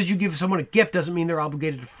 Just because you give someone a gift doesn't mean they're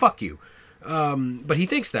obligated to fuck you. But he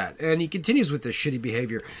thinks that, and he continues with this shitty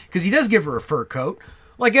behavior because he does give her a fur coat,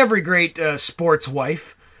 like every great sports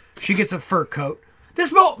wife. She gets a fur coat,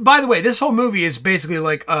 By the way, this whole movie is basically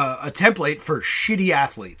like a template for shitty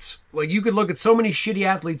athletes. Like, you could look at so many shitty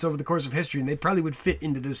athletes over the course of history, and they probably would fit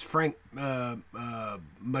into this Frank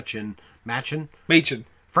Machen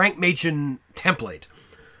template.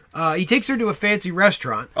 He takes her to a fancy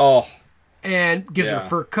restaurant. Oh. And gives her a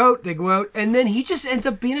fur coat. They go out, and then he just ends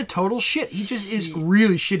up being a total shit. He just is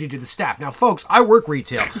really shitty to the staff. Now, folks, I work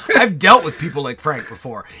retail. I've dealt with people like Frank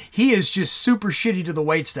before. He is just super shitty to the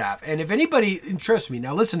wait staff. And if anybody, and trust me,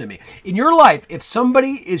 now listen to me. In your life, if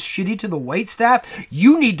somebody is shitty to the wait staff,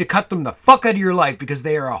 you need to cut them the fuck out of your life, because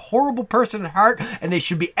they are a horrible person at heart, and they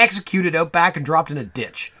should be executed out back and dropped in a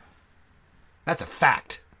ditch. That's a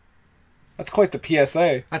fact. That's quite the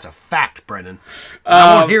PSA. That's a fact, Brendan.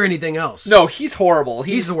 I won't hear anything else. No, he's horrible.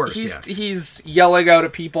 He's the worst. He's yelling out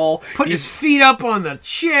at people. Putting his feet up on the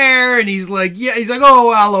chair, and he's like,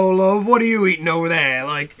 oh, hello, love, what are you eating over there?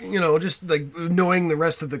 Like, just like annoying the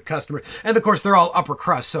rest of the customers. And of course, they're all upper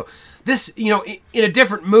crust. So this, in a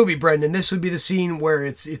different movie, Brendan, this would be the scene where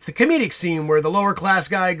it's the comedic scene where the lower class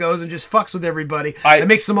guy goes and just fucks with everybody. It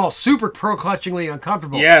makes them all super pro-clutchingly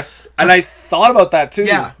uncomfortable. Yes, and I thought about that too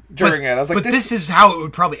during it. I was like, this is how it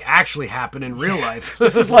would probably actually happen in real life.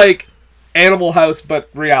 This is like Animal House, but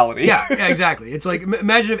reality. Yeah, exactly. It's like,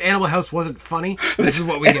 imagine if Animal House wasn't funny. This is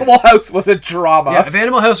what we Animal House was a drama. Yeah, if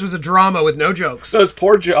Animal House was a drama with no jokes. Those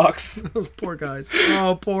poor jocks. Those poor guys.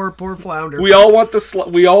 Oh, poor flounder. We all want the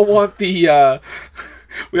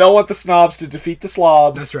snobs to defeat the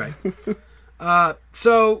slobs. That's right.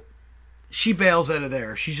 So she bails out of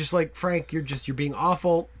there. She's just like, Frank, you're being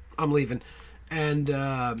awful. I'm leaving. And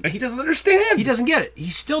he doesn't understand. He doesn't get it. He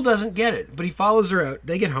still doesn't get it. But he follows her out.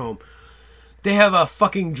 They get home. They have a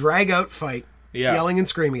fucking drag-out fight. Yeah. Yelling and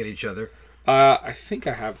screaming at each other. I think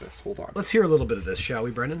I have this. Hold on. Let's hear a little bit of this, shall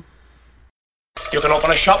we, Brendan? You can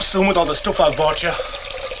open a shop soon with all the stuff I've bought you.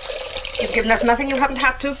 You've given us nothing you haven't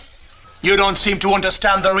had to. You don't seem to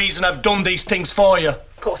understand the reason I've done these things for you.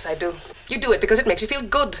 Of course I do. You do it because it makes you feel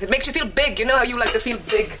good. It makes you feel big. You know how you like to feel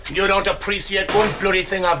big. You don't appreciate one bloody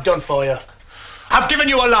thing I've done for you. I've given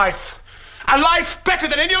you a life. A life better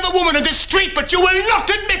than any other woman in this street, but you will not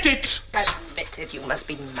admit it. Admit it? You must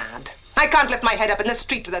be mad. I can't lift my head up in the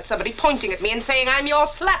street without somebody pointing at me and saying I'm your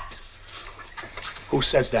slut. Who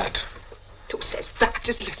says that? Who says that?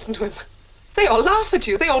 Just listen to him. They all laugh at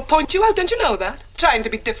you. They all point you out. Don't you know that? Trying to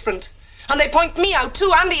be different. And they point me out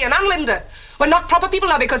too, Andy and Linda. We're not proper people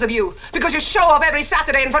now because of you. Because you show up every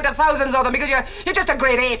Saturday in front of thousands of them. Because you're just a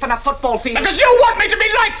great ape on a football field. Because you want me to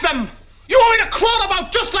be like them. You want me to crawl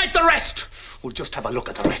about just like the rest. Well, just have a look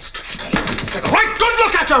at the rest. Take a right good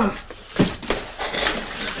look at them.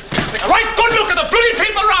 Take a right good look at the bloody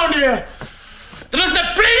people around here. There isn't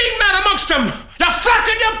a bleeding man amongst them. You're flat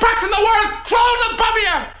in your back and the world crawls above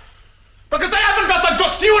you. Because they haven't got the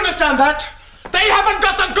guts. Do you understand that? They haven't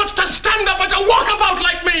got the guts to stand up and to walk about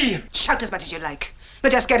like me. Shout as much as you like.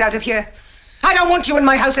 But just get out of here. I don't want you in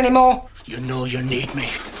my house anymore. You know you need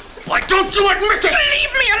me. Why don't you admit it?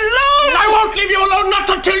 Leave me alone! I won't leave you alone, not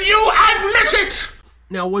until you admit it!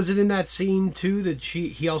 Now, was it in that scene, too, that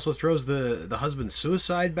he also throws the husband's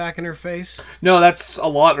suicide back in her face? No, that's a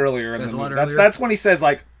lot earlier. Earlier? That's when he says,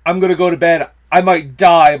 like, I'm going to go to bed. I might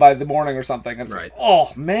die by the morning or something. It's right. Like,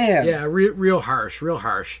 oh, man. Yeah, real harsh.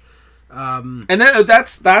 And then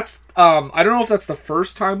that's I don't know if that's the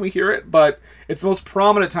first time we hear it, but it's the most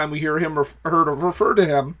prominent time we hear him refer to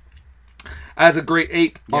him as a great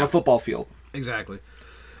ape on a football field. Exactly.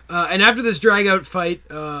 And after this drag-out fight,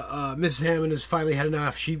 Mrs. Hammond has finally had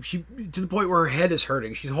enough. She to the point where her head is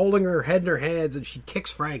hurting. She's holding her head in her hands, and she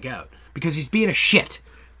kicks Frank out because he's being a shit.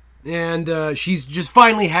 And she's just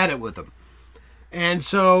finally had it with him. And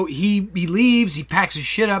so he leaves. He packs his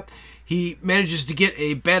shit up. He manages to get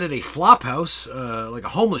a bed at a flop house, like a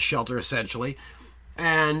homeless shelter, essentially,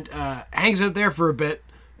 and hangs out there for a bit,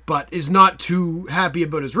 but is not too happy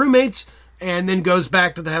about his roommates, and then goes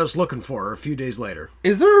back to the house looking for her a few days later.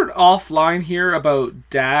 Is there an offline here about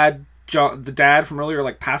the dad from earlier,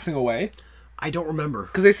 like, passing away? I don't remember.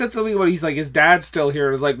 Because they said something about his dad's still here.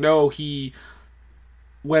 It was like, no, he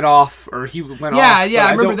went off, or he went off. Yeah,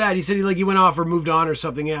 I remember that. He said he went off or moved on or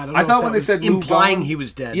something. Yeah, I thought when they said implying he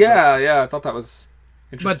was dead. Yeah, I thought that was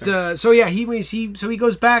interesting. But he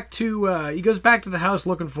goes back to the house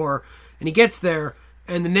looking for her, and he gets there,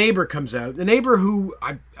 and the neighbor comes out. The neighbor who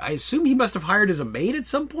I assume he must have hired as a maid at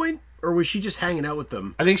some point, or was she just hanging out with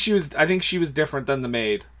them? I think she was different than the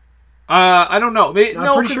maid. I don't know. I'm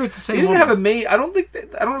pretty sure it's the same. They didn't have a maid. I don't know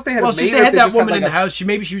if they had a maid. They had that woman in the house.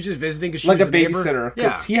 Maybe she was just visiting because she was a babysitter.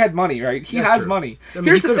 Because he had money, right? He has money.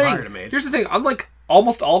 Here's the thing. I'm like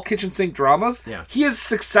almost all kitchen sink dramas, Yeah. he is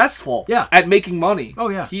successful Yeah. at making money. Oh,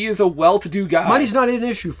 yeah. He is a well-to-do guy. Money's not an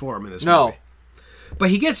issue for him in this No. movie. But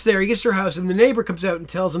he gets there, he gets to her house, and the neighbor comes out and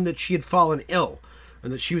tells him that she had fallen ill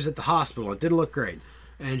and that she was at the hospital. It didn't look great.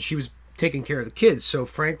 And she was taking care of the kids. So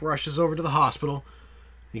Frank rushes over to the hospital,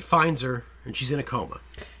 and he finds her, and she's in a coma.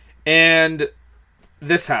 And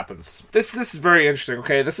this happens. This is very interesting,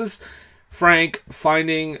 okay? This is Frank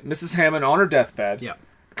finding Mrs. Hammond on her deathbed. Yeah.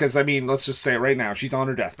 Because, I mean, let's just say it right now. She's on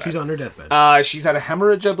her deathbed. She's on her deathbed. She's had a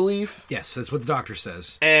hemorrhage, I believe. Yes, that's what the doctor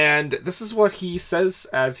says. And this is what he says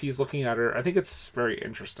as he's looking at her. I think it's very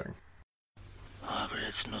interesting. Margaret,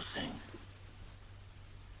 it's nothing.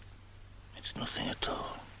 It's nothing at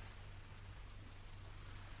all.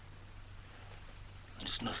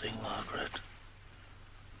 It's nothing, Margaret.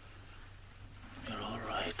 You're all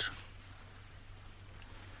right.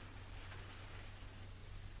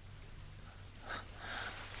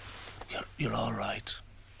 You're all right.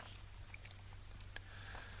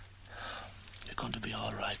 You're going to be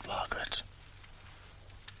all right, Margaret.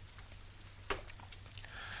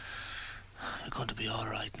 You're going to be all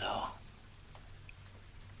right now.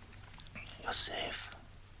 You're safe.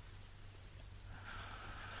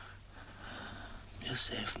 You're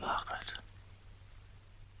safe, Margaret.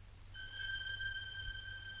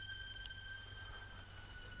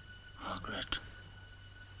 Margaret.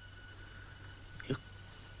 You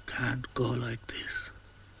can't go like this.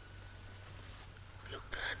 You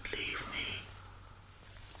can't leave me.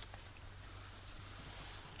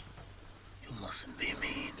 You mustn't be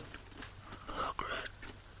mean, Margaret.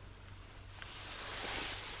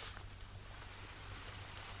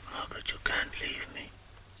 Margaret, you can't leave me.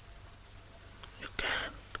 You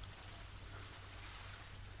can't.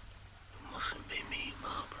 You mustn't be mean,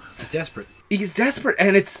 Margaret. He's desperate. He's desperate,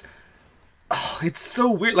 and it's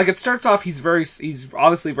so weird. Like, it starts off, he's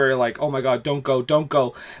obviously very like, oh my god, don't go.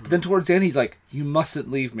 But then towards the end, he's like, you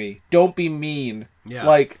mustn't leave me. Don't be mean. Yeah.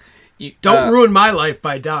 Like, Don't ruin my life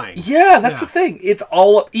by dying. Yeah, that's the thing. It's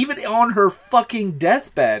all, even on her fucking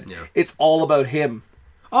deathbed, Yeah. it's all about him.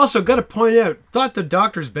 Also, got to point out, thought the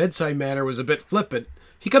doctor's bedside manner was a bit flippant.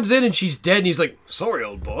 He comes in and she's dead, and he's like, sorry,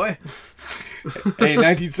 old boy. Hey,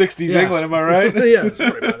 1960s Yeah. England, am I right? Yeah,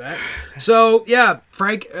 sorry about that. So, yeah,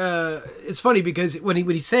 Frank, it's funny because when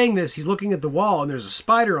he's saying this, he's looking at the wall, and there's a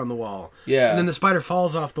spider on the wall. Yeah. And then the spider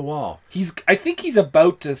falls off the wall. I think he's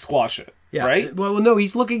about to squash it. Yeah. Right? Well, no,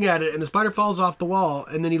 he's looking at it, and the spider falls off the wall,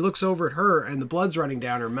 and then he looks over at her, and the blood's running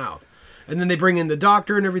down her mouth. And then they bring in the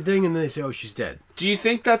doctor and everything, and then they say, oh, she's dead. Do you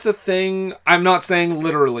think that's a thing? I'm not saying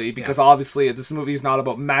literally, because obviously this movie is not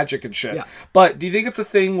about magic and shit. Yeah. But do you think it's a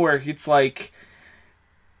thing where it's like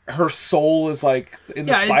her soul is like in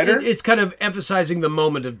the spider? It's kind of emphasizing the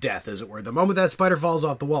moment of death, as it were. The moment that spider falls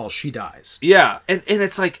off the wall, she dies. Yeah, and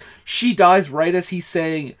it's like she dies right as he's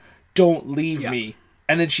saying, "Don't leave me,"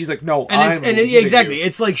 and then she's like, "No, I'm leaving exactly. you."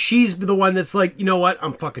 It's like she's the one that's like, you know what?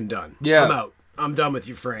 I'm fucking done. Yeah. I'm out. I'm done with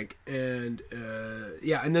you, Frank. And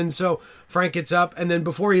and then so Frank gets up, and then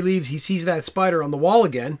before he leaves, he sees that spider on the wall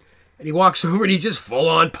again, and he walks over and he just full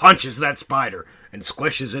on punches that spider and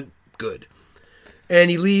squishes it good. And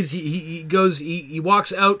he leaves. He goes. He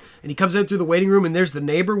walks out, and he comes out through the waiting room, and there's the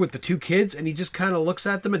neighbor with the two kids, and he just kind of looks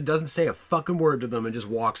at them and doesn't say a fucking word to them, and just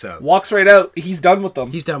walks out. Walks right out. He's done with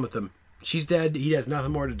them. He's done with them. She's dead. He has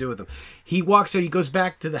nothing more to do with them. He walks out. He goes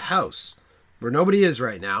back to the house where nobody is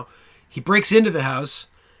right now. He breaks into the house.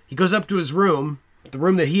 He goes up to his room, the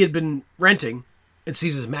room that he had been renting, and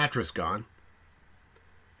sees his mattress gone.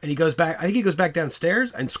 And he goes back. I think he goes back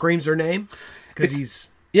downstairs and screams her name because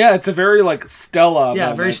he's. Yeah, it's a very like Stella. Yeah,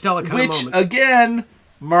 moment, very Stella kind of which, moment. again,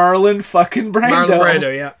 Marlon fucking Brando. Marlon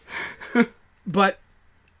Brando, yeah. But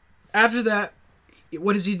after that,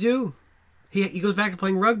 what does he do? He goes back to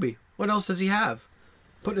playing rugby. What else does he have?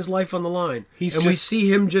 Putting his life on the line. We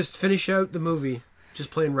see him just finish out the movie, just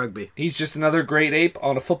playing rugby. He's just another great ape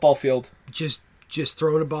on a football field. Just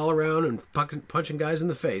throwing a ball around and punching guys in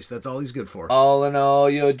the face. That's all he's good for. All in all,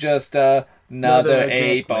 you're just another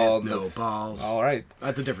ape on no balls. All right.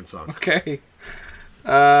 That's a different song. Okay.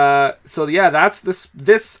 So yeah, that's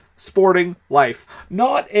this Sporting Life.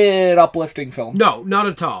 Not an uplifting film. No, not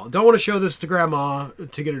at all. Don't want to show this to Grandma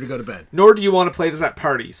to get her to go to bed. Nor do you want to play this at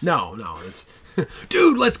parties. No. It's,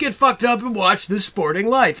 dude, let's get fucked up and watch This Sporting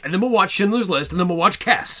Life. And then we'll watch Schindler's List, and then we'll watch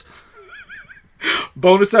Cass.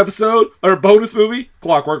 Bonus episode, or bonus movie,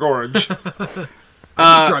 Clockwork Orange.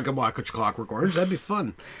 I'd be drunk and watch Clockwork Orange. That'd be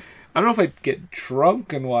fun. I don't know if I'd get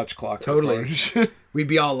drunk and watch Clockwork Orange. We'd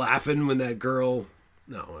be all laughing when that girl...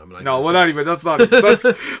 No, I'm not. No, we're not even. Let's not go down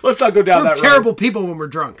we're that road. terrible people when we're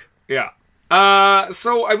drunk. Yeah.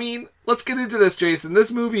 So I mean, let's get into this, Jason.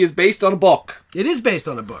 This movie is based on a book. It is based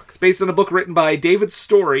on a book. It's based on a book written by David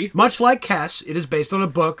Story. Much like Cass, it is based on a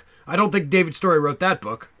book. I don't think David Story wrote that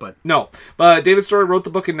book, but... No, David Story wrote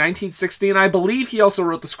the book in 1960, and I believe he also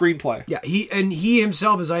wrote the screenplay. Yeah, he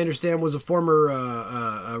himself, as I understand, was a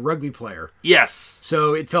former rugby player. Yes.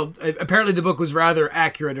 So it felt... Apparently the book was rather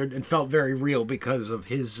accurate and felt very real because of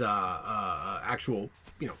his actual,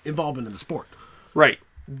 involvement in the sport. Right.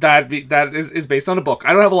 That is based on a book.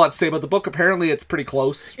 I don't have a lot to say about the book. Apparently, it's pretty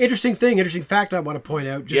close. Interesting fact I want to point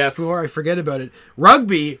out, just before I forget about it.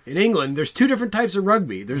 Rugby in England, there's two different types of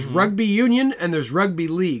rugby. There's rugby union and there's rugby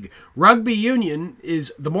league. Rugby union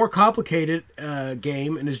is the more complicated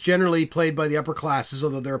game and is generally played by the upper classes,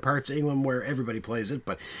 although there are parts of England where everybody plays it,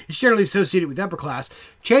 but it's generally associated with the upper class.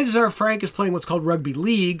 Chances are Frank is playing what's called rugby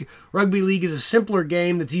league. Rugby league is a simpler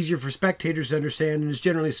game that's easier for spectators to understand and is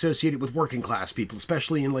generally associated with working class people,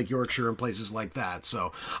 especially in like Yorkshire and places like that.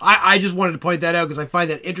 So I just wanted to point that out because I find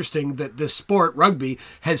that interesting that this sport, rugby,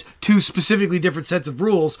 has two specifically different sets of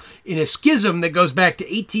rules in a schism that goes back to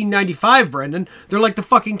 1895, Brendan. They're like the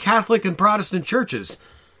fucking Catholic and Protestant churches.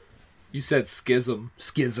 You said schism.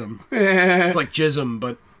 Schism. It's like jism,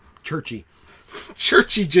 but churchy.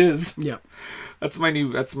 Churchy jizz. Yeah. That's my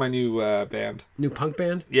new band. New punk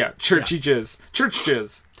band? Yeah, churchy jizz. Church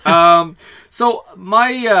jizz. So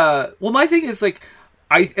my thing is like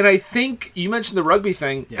I think you mentioned the rugby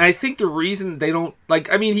thing, and I think the reason they don't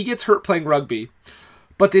he gets hurt playing rugby,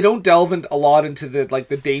 but they don't delve a lot into the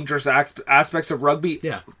dangerous aspects of rugby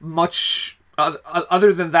much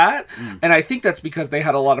other than that, and I think that's because they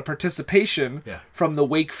had a lot of participation from the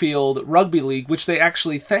Wakefield Rugby League, which they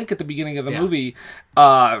actually thank at the beginning of the movie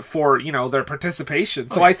for their participation.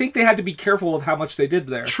 So I think they had to be careful with how much they did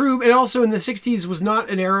there. True, and also in the 60s was not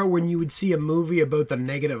an era when you would see a movie about the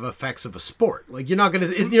negative effects of a sport. Like you're not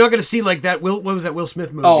gonna see like that. What was that Will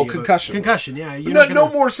Smith movie? Oh, Concussion. Concussion, yeah. No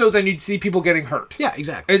more so than you'd see people getting hurt. Yeah,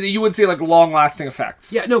 exactly. And you would see like long lasting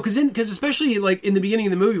effects. Yeah, no, because especially like in the beginning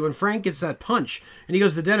of the movie when Frank gets that punch and he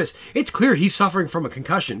goes to the dentist, it's clear he's suffering from a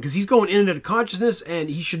concussion because he's going in and out of consciousness and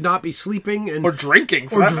he should not be sleeping or drinking.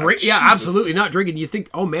 Yeah, absolutely not drinking. You think,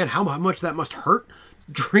 oh man, how much that must hurt.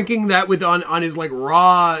 Drinking that with on his like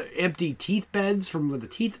raw, empty teeth beds from where the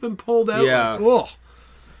teeth have been pulled out. Yeah. Like, oh,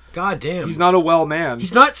 god damn. He's not a well man.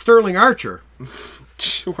 He's not Sterling Archer.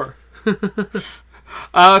 Sure.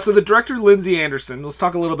 So the director, Lindsay Anderson, let's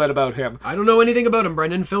talk a little bit about him. I don't know anything about him,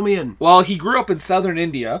 Brendan. Fill me in. Well, he grew up in southern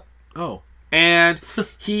India. Oh. And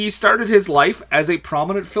he started his life as a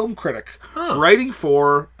prominent film critic, writing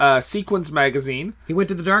for Sequence magazine. He went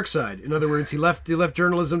to the dark side. In other words, he left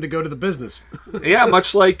journalism to go to the business. Yeah,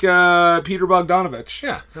 much like Peter Bogdanovich.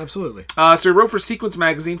 Yeah, absolutely. So he wrote for Sequence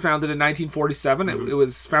magazine, founded in 1947. It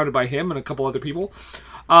was founded by him and a couple other people.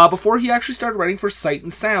 Before he actually started writing for Sight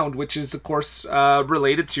and Sound, which is, of course,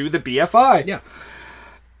 related to the BFI.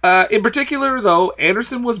 Yeah. In particular, though,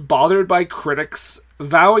 Anderson was bothered by critics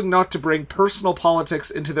vowing not to bring personal politics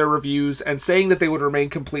into their reviews and saying that they would remain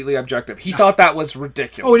completely objective. He thought that was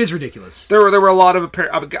ridiculous. Oh, it is ridiculous. There were a lot of,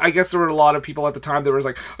 I guess there were a lot of people at the time that was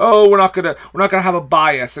like, oh, we're not gonna have a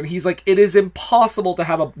bias, and he's like, it is impossible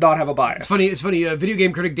to not have a bias. It's funny. Video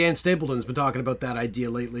game critic Dan Stapleton's been talking about that idea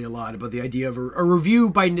lately a lot, about the idea of a review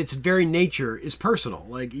by its very nature is personal.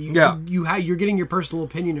 Like you're getting your personal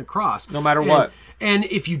opinion across, no matter what. And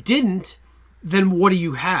if you didn't, then what do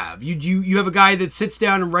you have? You have a guy that sits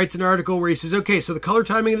down and writes an article where he says, okay, so the color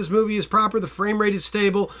timing of this movie is proper, the frame rate is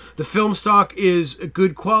stable, the film stock is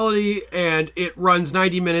good quality, and it runs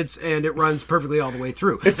 90 minutes, and it runs perfectly all the way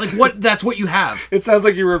through. That's what you have. It sounds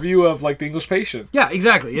like your review of, like, The English Patient. Yeah,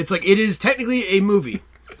 exactly. It's like, it is technically a movie.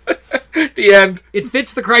 The end. It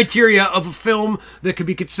fits the criteria of a film that could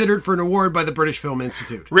be considered for an award by the British Film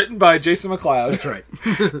Institute. Written by Jason McLeod. That's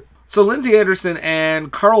right. So Lindsay Anderson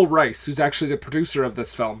and Carl Rice, who's actually the producer of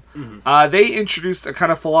this film, they introduced a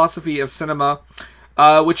kind of philosophy of cinema,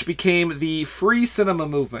 which became the free cinema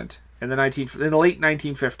movement in the late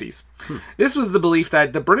 1950s. This was the belief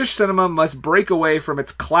that the British cinema must break away from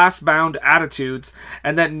its class-bound attitudes,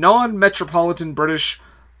 and that non-metropolitan Britain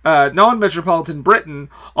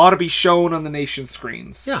ought to be shown on the nation's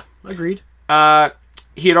screens. Yeah, agreed.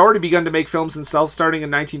 He had already begun to make films himself, starting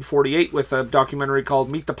in 1948 with a documentary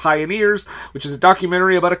called Meet the Pioneers, which is a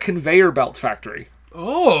documentary about a conveyor belt factory.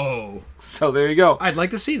 Oh! So there you go. I'd like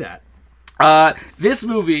to see that. This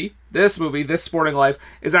movie, This Sporting Life,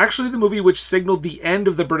 is actually the movie which signaled the end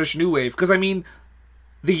of the British New Wave. Because, I mean,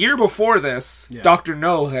 the year before this, Dr.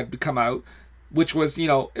 No had come out, which was,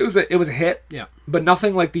 it was a hit. Yeah. But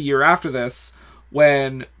nothing like the year after this,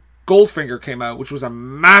 when Goldfinger came out, which was a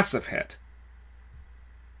massive hit.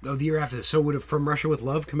 Oh, the year after this. So would have From Russia with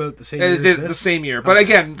Love come out the same year as this? The same year. But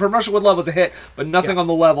again, From Russia with Love was a hit, but nothing on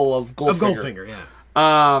the level of Goldfinger. Of Goldfinger,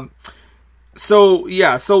 yeah.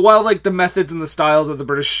 So while like the methods and the styles of the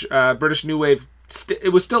British New Wave, it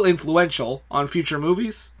was still influential on future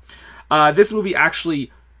movies. This movie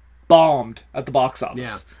actually bombed at the box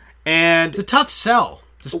office. Yeah. And it's a tough sell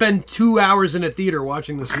to spend 2 hours in a theater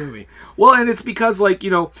watching this movie. Well, and it's because like,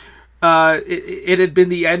 it had been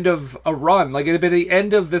the end of a run. Like, it had been the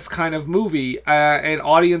end of this kind of movie, and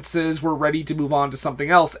audiences were ready to move on to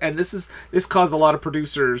something else. And this caused a lot of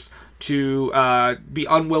producers to be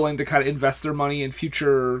unwilling to kind of invest their money in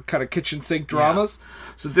future kind of kitchen sink dramas.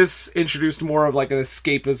 Yeah. So this introduced more of like an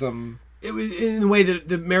escapism. It was in the way that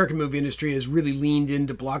the American movie industry has really leaned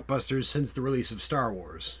into blockbusters since the release of Star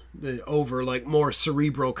Wars, over like more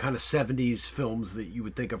cerebral kind of 70s films that you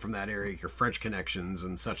would think of from that area, your French Connections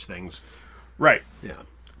and such things. Right. Yeah.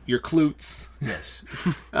 Your Klutz. Yes.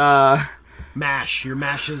 Your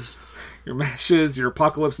Mashes. Your Mashes, your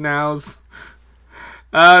Apocalypse Nows.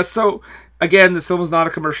 So, again, this film was not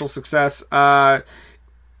a commercial success.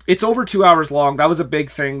 It's over 2 hours long. That was a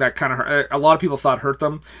big thing that kind of a lot of people thought hurt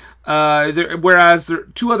them. Whereas there are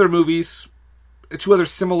two other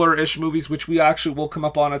similar-ish movies, which we actually will come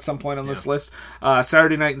up on at some point on this list,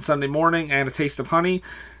 Saturday Night and Sunday Morning and A Taste of Honey.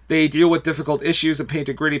 They deal with difficult issues and paint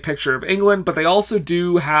a gritty picture of England, but they also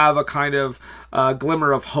do have a kind of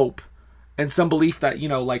glimmer of hope and some belief that,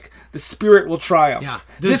 like, the spirit will triumph. Yeah,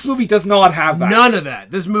 this movie does not have that. None of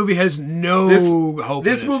that. This movie has no hope.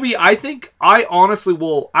 This movie, I think, I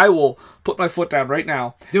will put my foot down right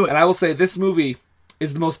now. Do it. And I will say this movie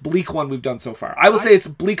is the most bleak one we've done so far. I will say it's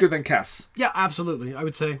bleaker than Kess. Yeah, absolutely. I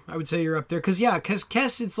would say you're up there. Because,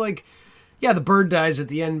 Kess, it's like, the bird dies at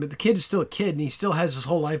the end, but the kid is still a kid, and he still has his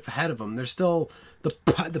whole life ahead of him. There's still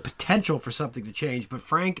the potential for something to change, but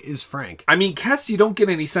Frank is Frank. I mean, Kess, you don't get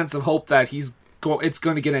any sense of hope that it's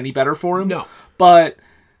going to get any better for him. No. But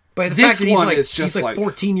the this fact that one is just he's like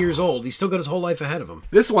 14 years old. He's still got his whole life ahead of him.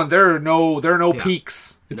 This one, there are no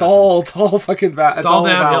peaks. It's all fucking it's all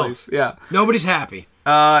downhill. valleys. Yeah. Nobody's happy.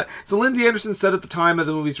 So Lindsay Anderson said at the time of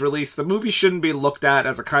the movie's release, the movie shouldn't be looked at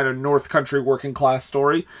as a kind of North Country working class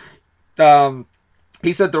story.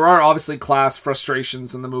 He said there are obviously class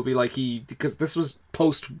frustrations in the movie, because this was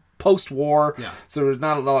post-war, so there's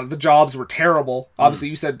not a lot. The jobs were terrible. Obviously,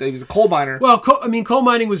 you said he was a coal miner. Well, coal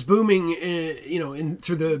mining was booming,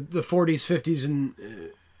 through the 40s, 50s, and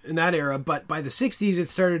in that era. But by the 60s, it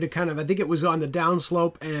started to kind of, I think it was on the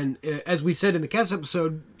downslope. And as we said in the Kess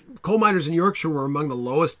episode, coal miners in Yorkshire were among the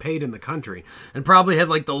lowest paid in the country, and probably had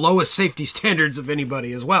like the lowest safety standards of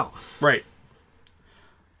anybody as well. Right.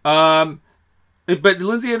 But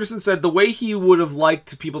Lindsay Anderson said the way he would have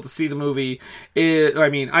liked people to see the movie is,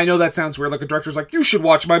 I know that sounds weird, like a director's like, you should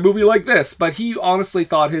watch my movie like this, but he honestly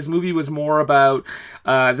thought his movie was more about,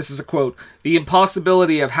 this is a quote, the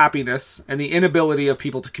impossibility of happiness and the inability of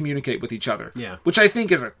people to communicate with each other. Yeah. Which I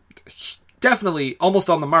think is definitely almost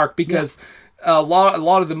on the mark, because a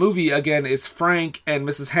lot of the movie, again, is Frank and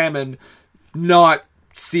Mrs. Hammond not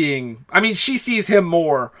seeing, she sees him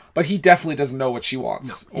more, but he definitely doesn't know what she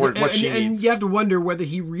wants or what she needs. And you have to wonder whether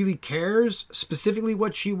he really cares specifically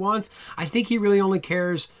what she wants. I think he really only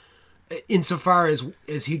cares insofar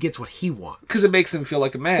as he gets what he wants. Because it makes him feel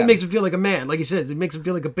like a man. It makes him feel like a man. Like he says, it makes him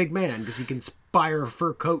feel like a big man because he can buy her a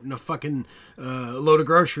fur coat and a fucking load of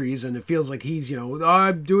groceries, and it feels like he's,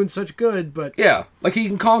 I'm doing such good, but... Yeah, like he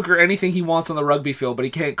can conquer anything he wants on the rugby field, but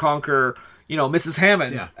he can't conquer... Mrs.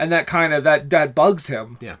 Hammond, and that kind of, that bugs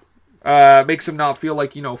him. Yeah. Makes him not feel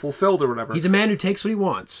like, fulfilled or whatever. He's a man who takes what he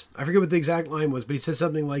wants. I forget what the exact line was, but he said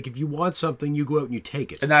something like, if you want something, you go out and you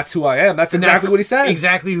take it. And that's who I am. That's exactly what he says.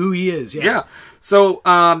 Exactly who he is, yeah. So,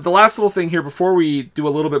 the last little thing here, before we do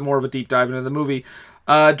a little bit more of a deep dive into the movie,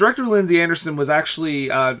 director Lindsay Anderson was actually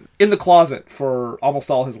in the closet for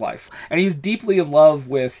almost all his life. And he was deeply in love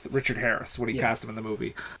with Richard Harris when he cast him in the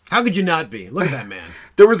movie. How could you not be? Look at that man.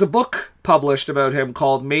 There was a book published about him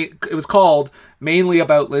called Mainly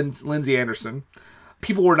About Lindsay Anderson.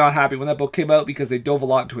 People were not happy when that book came out because they dove a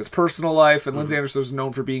lot into his personal life, and Lindsay Anderson was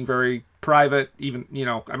known for being very private, even,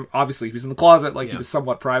 obviously he was in the closet, he was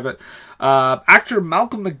somewhat private. Actor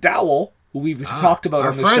Malcolm McDowell, who we've talked about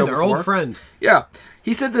on this show before. Our old friend. Yeah.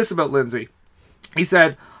 He said this about Lindsay. He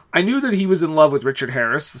said, I knew that he was in love with Richard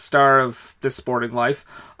Harris, the star of This Sporting Life,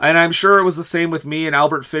 and I'm sure it was the same with me and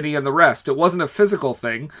Albert Finney and the rest. It wasn't a physical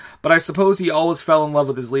thing, but I suppose he always fell in love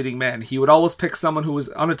with his leading man. He would always pick someone who was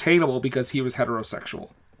unattainable because he was heterosexual.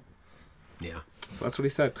 Yeah. So that's what he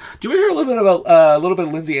said. Do you want to hear a little bit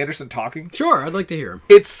of Lindsay Anderson talking? Sure, I'd like to hear him.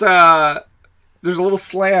 It's There's a little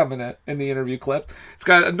slam in it in the interview clip. It's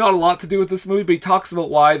got not a lot to do with this movie, but he talks about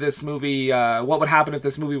why this movie, what would happen if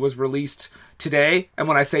this movie was released today. And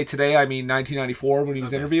when I say today, I mean 1994 when he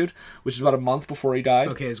was interviewed, which is about a month before he died.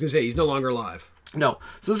 Okay, I was going to say, he's no longer alive. No.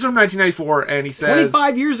 So this is from 1994, and he says...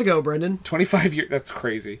 25 years ago, Brendan. 25 years. That's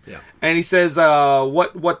crazy. Yeah. And he says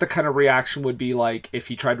what the kind of reaction would be like if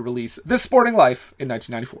he tried to release This Sporting Life in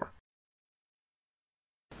 1994.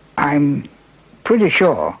 I'm pretty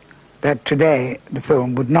sure that today the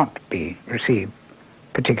film would not be received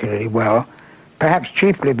particularly well, perhaps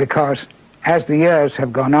chiefly because as the years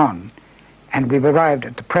have gone on and we've arrived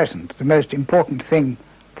at the present, the most important thing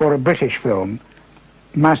for a British film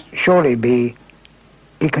must surely be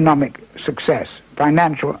economic success,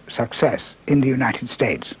 financial success in the United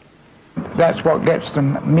States. That's what gets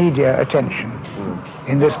them media attention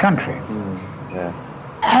in this country.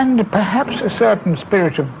 And perhaps a certain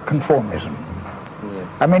spirit of conformism.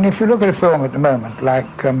 I mean, if you look at a film at the moment, like,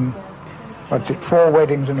 what's it, 4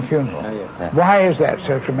 Weddings and a Funeral, why is that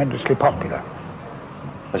so tremendously popular?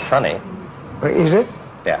 It's funny. Is it?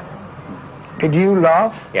 Yeah. Did you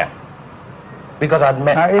laugh? Yeah. Because I've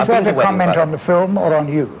met... Now, is I've been that to a comment weddings, on the film or on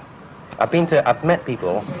you? I've met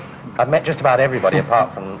people. I've met just about everybody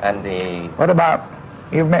apart from Andy... What about,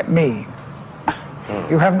 you've met me?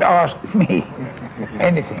 You haven't asked me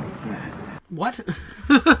anything. What?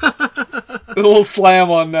 A little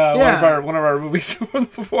slam on one of our movies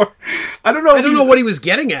before. I don't know what he was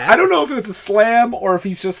getting at. I don't know if it's a slam or if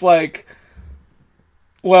he's just like,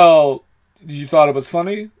 well, you thought it was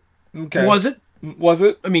funny? Okay. Was it? Was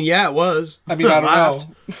it? I mean, yeah, it was. I mean, I don't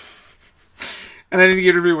know. And then the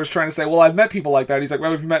interviewer was trying to say, well, I've met people like that. He's like,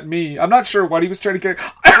 well, you've met me. I'm not sure what he was trying to get.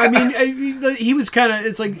 I mean, he was kind of,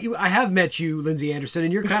 it's like, I have met you, Lindsay Anderson,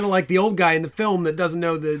 and you're kind of like the old guy in the film that doesn't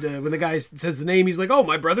know that when the guy says the name, he's like, oh,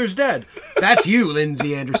 my brother's dead. That's you,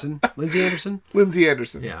 Lindsay Anderson. Lindsay Anderson? Lindsay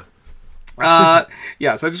Anderson. Yeah.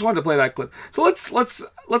 Yeah, so I just wanted to play that clip. So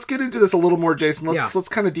let's get into this a little more, Jason. Let's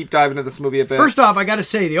kind of deep dive into this movie a bit. First off, I got to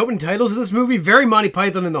say the opening titles of this movie very Monty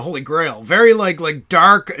Python and the Holy Grail, very like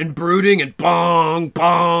dark and brooding and bong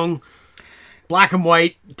bong, black and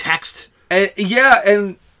white text.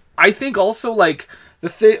 And I think also like the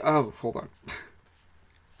thing. Oh, hold on.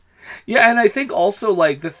 Yeah, and I think also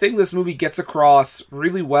like the thing this movie gets across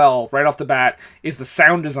really well right off the bat is the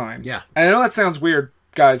sound design. Yeah, and I know that sounds weird,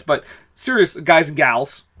 guys, but serious guys and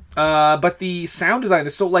gals. But the sound design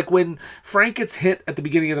is so like when Frank gets hit at the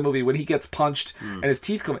beginning of the movie, when he gets punched and his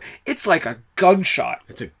teeth come, it's like a gunshot.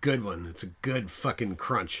 It's a good one. It's a good fucking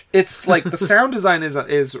crunch. It's like the sound design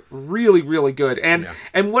is really really good. And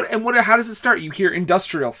how does it start? You hear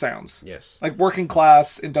industrial sounds. Yes, like working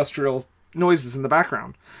class industrial noises in the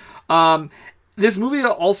background. This movie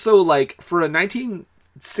also like for a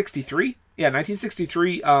 1963.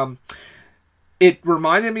 It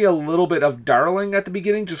reminded me a little bit of Darling at the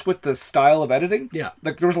beginning, just with the style of editing. Yeah,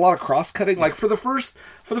 like there was a lot of cross-cutting. Like for the first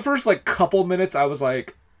like couple minutes, I was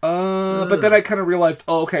like, but then I kind of realized,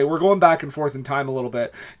 oh, okay, we're going back and forth in time a little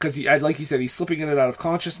bit because, like you said, he's slipping in and out of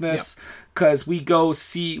consciousness. Because we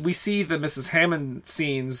see the Mrs. Hammond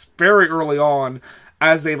scenes very early on,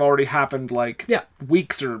 as they've already happened, like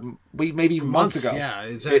weeks or maybe even months ago. Yeah,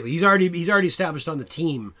 exactly. He's already established on the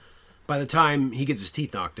team by the time he gets his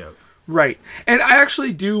teeth knocked out. Right. And I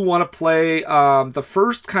actually do want to play the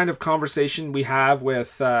first kind of conversation we have with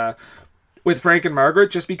Frank and Margaret,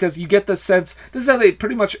 just because you get the sense, this is how they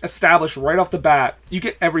pretty much establish right off the bat, you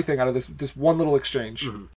get everything out of this one little exchange.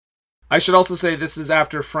 Mm-hmm. I should also say this is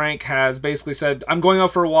after Frank has basically said, I'm going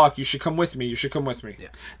out for a walk, you should come with me, Yeah.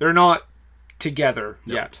 They're not together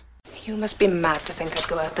yet. You must be mad to think I'd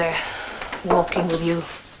go out there walking with you.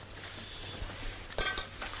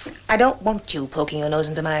 I don't want you poking your nose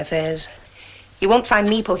into my affairs. You won't find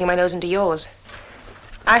me poking my nose into yours.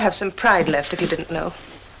 I have some pride left, if you didn't know.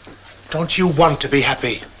 Don't you want to be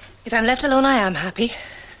happy? If I'm left alone, I am happy.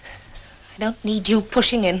 I don't need you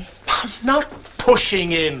pushing in. I'm not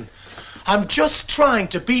pushing in. I'm just trying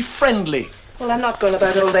to be friendly. Well, I'm not going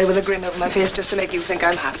about all day with a grin over my face just to make you think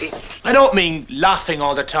I'm happy. I don't mean laughing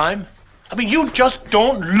all the time. I mean, you just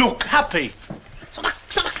don't look happy. It's not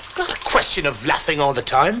a question of laughing all the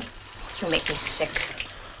time. You make me sick.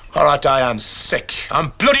 All right, I am sick.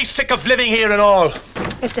 I'm bloody sick of living here and all.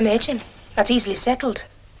 Mr. Machin, that's easily settled.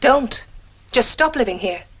 Don't. Just stop living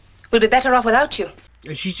here. We'll be better off without you.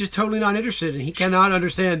 And she's just totally not interested, and he cannot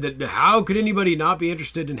understand that. How could anybody not be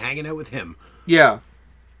interested in hanging out with him? Yeah.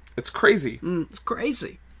 It's crazy. It's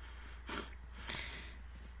crazy.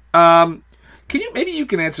 Maybe you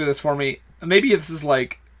can answer this for me. Maybe this is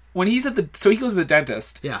like, when he's so he goes to the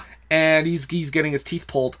dentist. Yeah. and he's getting his teeth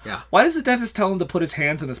pulled. Yeah. Why does the dentist tell him to put his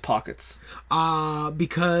hands in his pockets?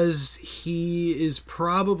 Because he is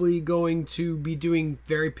probably going to be doing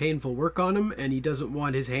very painful work on him, and he doesn't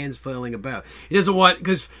want his hands flailing about. He doesn't want,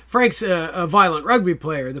 because Frank's a violent rugby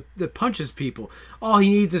player that punches people. All he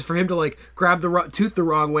needs is for him to like grab the tooth the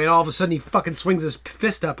wrong way, and all of a sudden he fucking swings his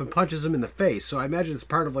fist up and punches him in the face. So I imagine it's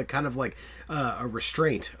part of like kind of like a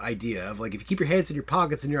restraint idea of like, if you keep your hands in your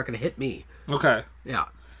pockets, then you're not going to hit me. Okay. Yeah.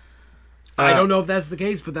 I don't know if that's the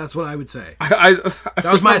case, but that's what I would say. That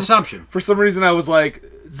was my assumption. For some reason, I was like,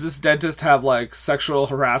 does this dentist have like sexual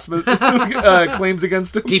harassment claims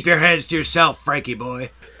against him? Keep your hands to yourself, Frankie boy.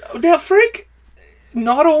 Now, Frank,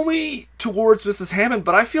 not only towards Mrs. Hammond,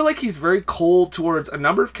 but I feel like he's very cold towards a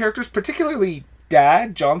number of characters, particularly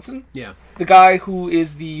Dad Johnson. Yeah. The guy who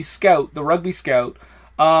is the scout, the rugby scout.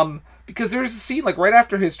 Because there's a scene, like right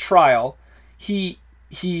after his trial, he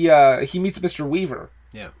meets Mr. Weaver.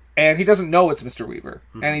 Yeah. And he doesn't know it's Mr. Weaver.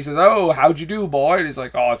 Mm-hmm. And he says, "Oh, how'd you do, boy?" And he's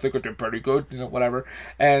like, "Oh, I think I did pretty good," whatever.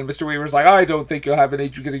 And Mr. Weaver's like, "I don't think you'll have any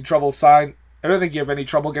trouble signed. I don't think you have any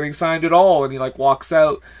trouble getting signed at all." And he like walks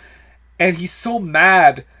out. And he's so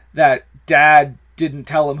mad that Dad didn't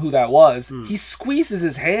tell him who that was. He squeezes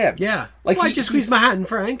his hand. Yeah. Like Why'd you squeeze my hand,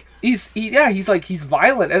 Frank? He's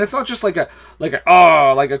violent, and it's not just like a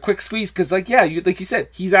quick squeeze, because like you said,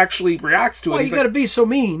 he's actually reacts to it. Why you gotta be so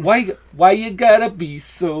mean? Why you gotta be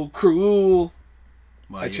so cruel?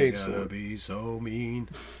 Why you gotta be so mean?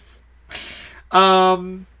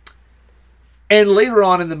 And later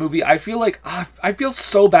on in the movie, I feel like I feel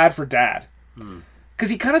so bad for Dad,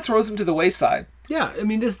 because he kind of throws him to the wayside. Yeah, I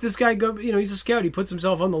mean this guy he's a scout. He puts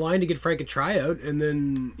himself on the line to get Frank a tryout, and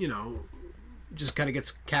then just kind of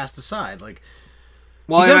gets cast aside. Like,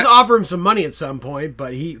 well, he does offer him some money at some point,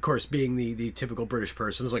 but he, of course, being the typical British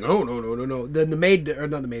person, is like, "Oh no." Then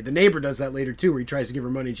the neighbor does that later too, where he tries to give her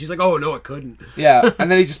money, and she's like, "Oh no, it couldn't." Yeah,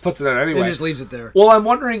 and then he just puts it out anyway. And just leaves it there. Well, I'm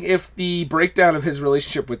wondering if the breakdown of his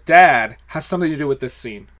relationship with Dad has something to do with this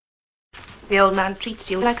scene. The old man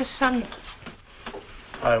treats you like a son.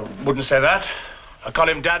 I wouldn't say that. I call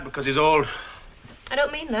him Dad because he's old. I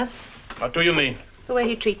don't mean that. What do you mean? The way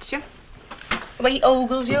he treats you. The way he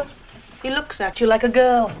ogles you. He looks at you like a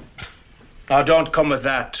girl. Now, don't come with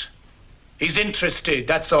that. He's interested,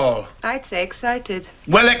 that's all. I'd say excited.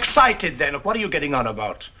 Well, excited then. What are you getting on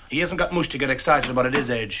about? He hasn't got much to get excited about at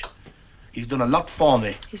his age. He's done a lot for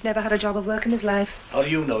me. He's never had a job of work in his life. How do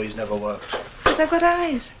you know he's never worked? Because I've got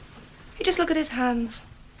eyes. You just look at his hands.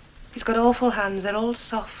 He's got awful hands. They're all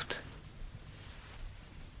soft.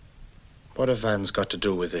 What have hands got to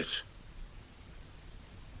do with it?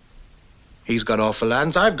 He's got awful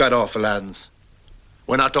hands, I've got awful hands.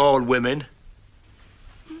 We're not all women.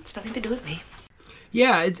 It's nothing to do with me.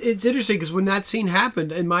 Yeah, it's interesting, because when that scene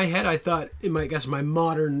happened, in my head, I thought, my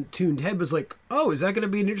modern tuned head was like, oh, is that going to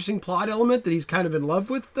be an interesting plot element, that he's kind of in love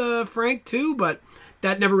with Frank too? But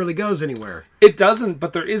that never really goes anywhere. It doesn't,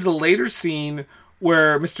 but there is a later scene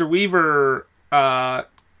where Mr. Weaver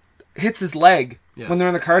hits his leg. Yeah. When they're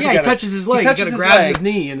in the car together. Yeah, he touches his leg. He kind of grabs his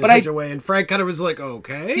knee in such a way, and Frank kind of was like,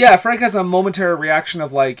 okay. Yeah, Frank has a momentary reaction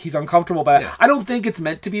of like he's uncomfortable about it. Yeah. I don't think it's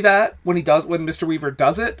meant to be that when Mr. Weaver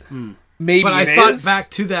does it. Maybe but I thought back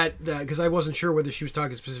to that because I wasn't sure whether she was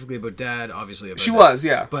talking specifically about Dad, obviously. She was,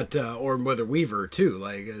 yeah. But or whether Weaver too.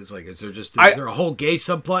 Like, is there a whole gay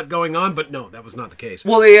subplot going on? But no, that was not the case.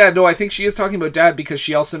 Well, yeah, no, I think she is talking about Dad because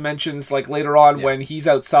she also mentions like later on when he's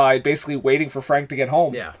outside, basically waiting for Frank to get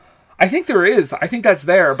home. Yeah. I think there is. I think that's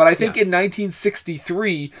there. But I think in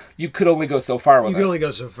 1963, you could only go so far with it. You could only go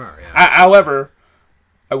so far, yeah. However,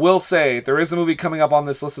 I will say, there is a movie coming up on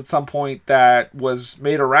this list at some point that was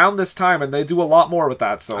made around this time, and they do a lot more with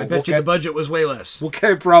that. So I bet the budget was way less.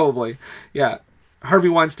 Okay, probably. Yeah. Harvey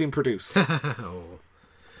Weinstein produced. Well,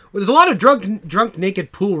 there's a lot of drunk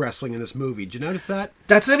naked pool wrestling in this movie. Did you notice that?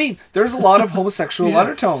 That's what I mean. There's a lot of homosexual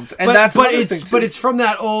undertones. And that's another thing, too. But it's from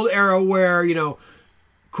that old era where,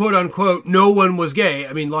 quote unquote, no one was gay.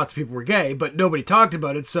 I mean, lots of people were gay, but nobody talked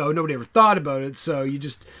about it, so nobody ever thought about it. So you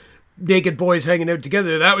just naked boys hanging out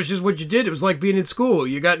together. That was just what you did. It was like being in school.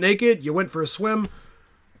 You got naked, you went for a swim,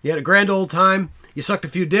 you had a grand old time, you sucked a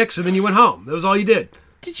few dicks, and then you went home. That was all you did.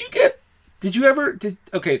 Throughout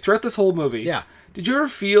this whole movie, did you ever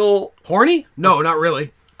feel horny? No, not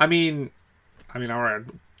really. I mean, all right,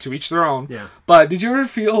 to each their own. Yeah. But did you ever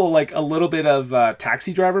feel like a little bit of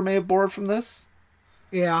Taxi Driver may have borrowed from this?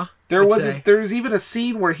 Yeah. There's even a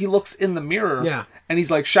scene where he looks in the mirror and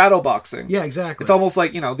he's like shadow boxing. Yeah, exactly. It's almost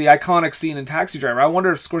like, the iconic scene in Taxi Driver. I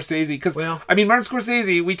wonder if Scorsese, because, Martin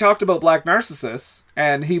Scorsese, we talked about Black Narcissus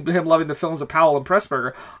and him loving the films of Powell and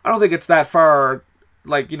Pressburger. I don't think it's that far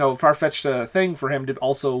like, far-fetched thing for him to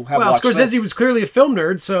also have Well, watched Scorsese this. was clearly a film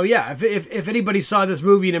nerd, so yeah, if anybody saw this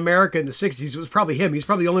movie in America in the 60s, it was probably him. He's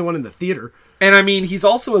probably the only one in the theater. And I mean, he's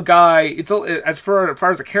also a guy, as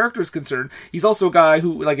far as a character is concerned, he's also a guy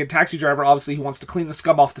who, like in Taxi Driver, obviously he wants to clean the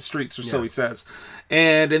scum off the streets, or so he says.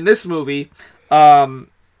 And in this movie,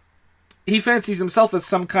 he fancies himself as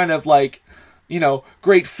some kind of, like,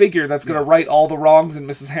 great figure that's going to right all the wrongs in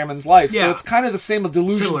Mrs. Hammond's life. Yeah. So it's kind of the same with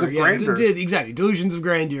delusions of grandeur. Exactly. Delusions of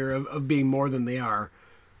grandeur, of being more than they are,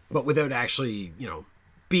 but without actually,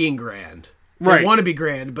 being grand. They want to be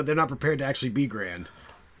grand, but they're not prepared to actually be grand.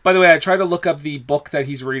 By the way, I tried to look up the book that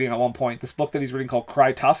he's reading at one point. This book that he's reading called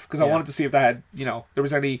Cry Tough, because I wanted to see if that had, there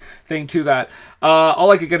was anything to that. All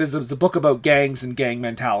I could get is a book about gangs and gang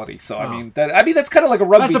mentality. So I mean, that's kind of like a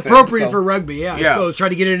rugby. That's appropriate thing, for rugby, I suppose. Try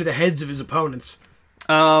to get into the heads of his opponents.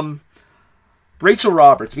 Rachel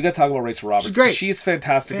Roberts. We got to talk about Rachel Roberts. She's great. She's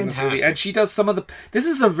fantastic in this movie, and she does some of the. This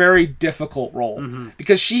is a very difficult role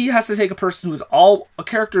because she has to take a person who is a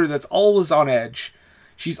character that's always on edge.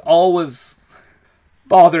 She's always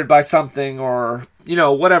bothered by something, or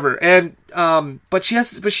whatever, and but she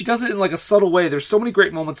does it in like a subtle way. There's so many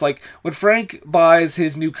great moments, like when Frank buys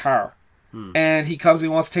his new car and he comes and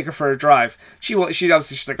he wants to take her for a drive. She's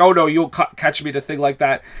like, oh no, you'll catch me, to thing like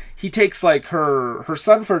that. He takes like her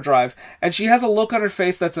son for a drive, and she has a look on her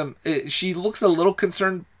face that's she looks a little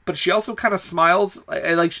concerned, but she also kind of smiles,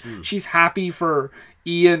 like she's happy for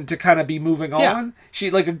Ian to kind of be moving on. She,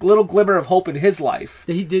 like, a little glimmer of hope in his life.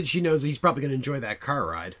 She knows he's probably going to enjoy that car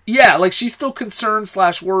ride. Yeah, like, she's still concerned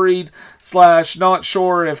 / worried / not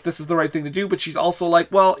sure if this is the right thing to do, but she's also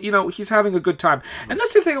like, well, he's having a good time. And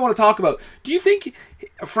that's the thing I want to talk about. Do you think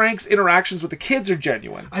Frank's interactions with the kids are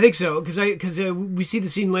genuine? I think so, because we see the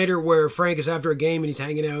scene later where Frank is after a game and he's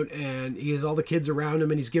hanging out and he has all the kids around him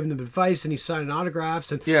and he's giving them advice and he's signing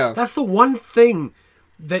autographs, and that's the one thing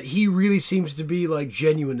that he really seems to be, like,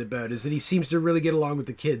 genuine about, is that he seems to really get along with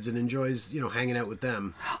the kids and enjoys, hanging out with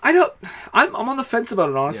them. I'm on the fence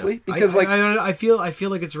about it, honestly, because I feel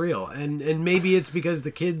like it's real, and maybe it's because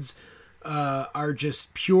the kids are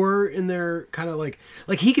just pure in their kind of like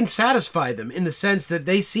he can satisfy them in the sense that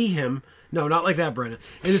they see him. No, not like that, Brennan.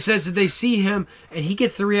 In the sense that they see him and he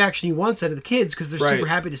gets the reaction he wants out of the kids because they're super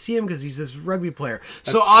happy to see him because he's this rugby player.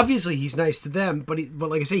 That's so obviously he's nice to them, but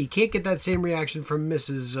like I say, you can't get that same reaction from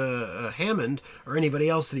Mrs. Hammond or anybody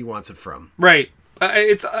else that he wants it from. Right.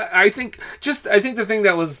 I think the thing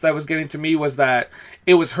that was getting to me was that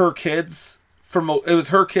it was her kids. It was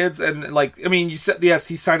her kids, and like, I mean, you said, yes,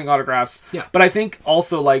 he's signing autographs, but I think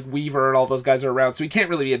also like Weaver and all those guys are around, so he can't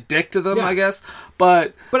really be a dick to them, I guess.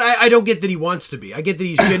 But I don't get that he wants to be. I get that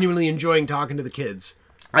he's genuinely enjoying talking to the kids.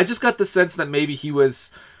 I just got the sense that maybe he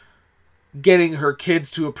was getting her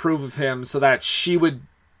kids to approve of him so that she would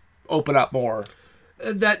open up more.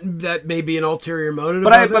 That may be an ulterior motive.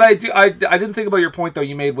 But I didn't think about your point though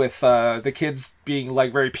you made with the kids being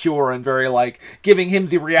like very pure and very like giving him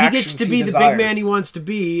the reaction he gets to be the big man he wants to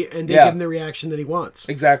be, and they give him the reaction that he wants.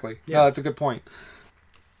 Exactly. Yeah, that's a good point.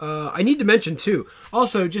 I need to mention too,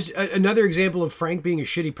 also just another example of Frank being a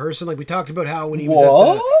shitty person. Like we talked about how when he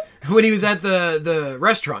was at the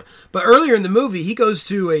restaurant, but earlier in the movie he goes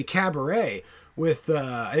to a cabaret with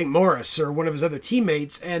I think Morris or one of his other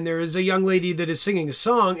teammates, and there is a young lady that is singing a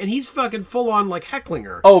song, and he's fucking full on like heckling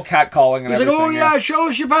her. Oh, catcalling and he's everything. He's like, oh yeah, show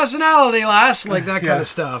us your personality, lass, like that kind of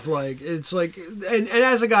stuff. Like it's like, and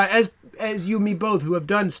as a guy, as you and me both who have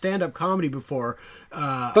done stand up comedy before,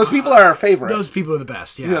 those people are our favorite. Those people are the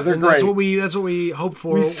best. Yeah, they're and great. That's what we hope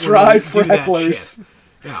for. We strive for hecklers.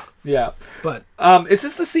 Yeah. But is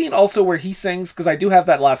this the scene also where he sings? Because I do have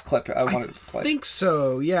that last clip I wanted to play. I think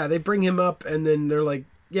so. Yeah, they bring him up and then they're like,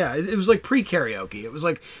 yeah, it was like pre-karaoke. It was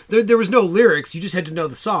like there was no lyrics. You just had to know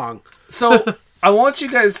the song. So I want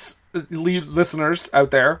you guys, listeners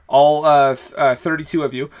out there, all 32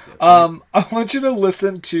 of you, I want you to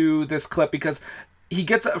listen to this clip because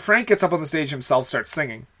Frank gets up on the stage himself, starts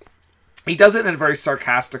singing. He does it in a very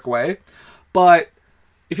sarcastic way, but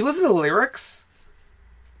if you listen to the lyrics,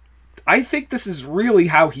 I think this is really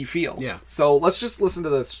how he feels. Yeah. So let's just listen to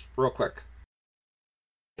this real quick.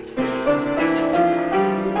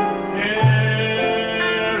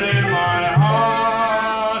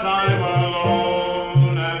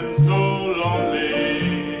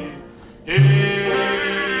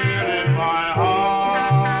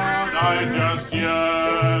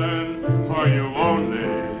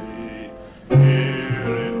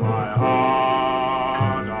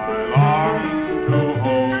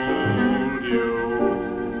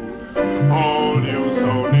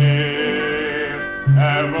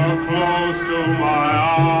 Close to my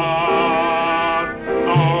heart,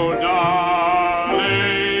 so darling,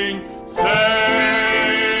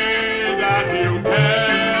 that you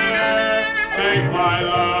care. Take my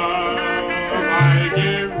love, I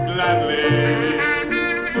give gladly.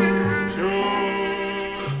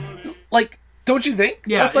 Like, don't you think?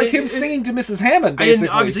 Yeah, It's like him singing to Mrs. Hammond, I basically.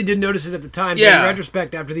 obviously didn't notice it at the time, but in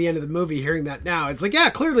retrospect, after the end of the movie, hearing that now, it's like,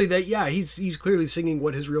 clearly he's clearly singing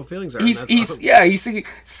what his real feelings are. He's singing,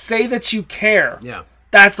 say that you care. Yeah.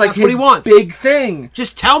 That's like what his he wants. big thing.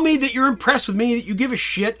 Just tell me that you're impressed with me, that you give a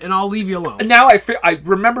shit, and I'll leave you alone. And now I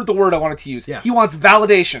remembered the word I wanted to use. Yeah. He wants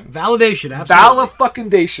validation. Validation, absolutely.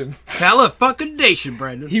 Validation,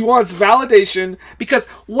 Brandon. He wants validation because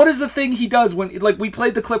what is the thing he does when, like, we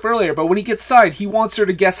played the clip earlier, but when he gets signed, he wants her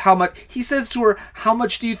to guess how much. He says to her, "How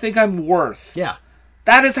much do you think I'm worth?" Yeah.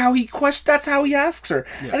 That is how he That's how he asks her,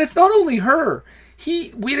 and it's not only her.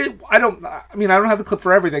 I don't have the clip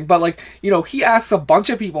for everything, but, like, you know, he asks a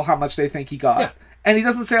bunch of people how much they think he got. Yeah. And he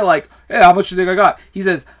doesn't say, like, hey, how much do you think I got? He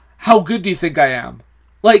says, how good do you think I am?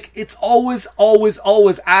 Like, it's always, always,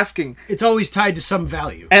 always asking. It's always tied to some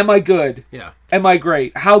value. Am I good? Yeah. Am I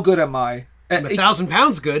great? How good am I? I'm 1,000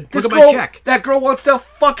 pounds good. Look at girl, my check. That girl wants to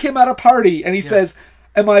fuck him at a party, and he says,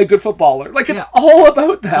 am I a good footballer? Like, it's all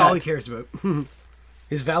about that. That's all he cares about.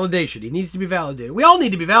 His validation. He needs to be validated. We all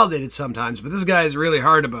need to be validated sometimes, but this guy is really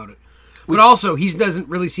hard about it. But also, he doesn't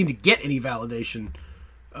really seem to get any validation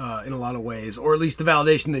in a lot of ways, or at least the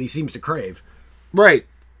validation that he seems to crave. Right.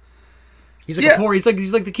 He's like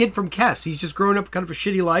he's like the kid from Kess. He's just grown up kind of a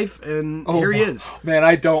shitty life, and here he is. Man,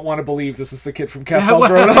 I don't want to believe this is the kid from Kess all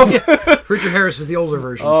grown up. Yeah. Richard Harris is the older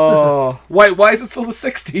version. Oh, why is it still the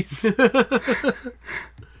 60s?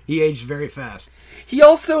 He aged very fast. He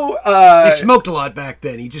also they smoked a lot back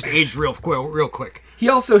then. He just aged real quick. He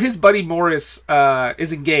also, his buddy Morris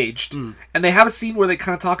is engaged, and they have a scene where they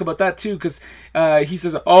kind of talk about that too, because he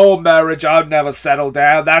says, "Oh, marriage, I'll never settle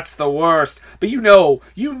down. That's the worst." But you know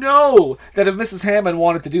that if Mrs. Hammond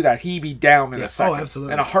wanted to do that, he'd be down in a second,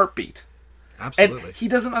 absolutely, in a heartbeat. Absolutely. And he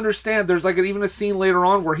doesn't understand. There's like even a scene later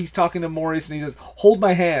on where he's talking to Morris, and he says, "Hold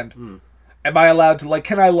my hand. Am I allowed to, like,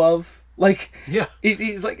 can I love?" Like, yeah,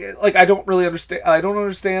 he's like I don't really understand. I don't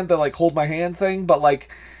understand the, like, hold my hand thing, but,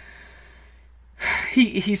 like,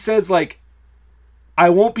 he says, like, I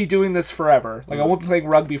won't be doing this forever. Like, I won't be playing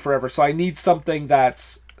rugby forever. So I need something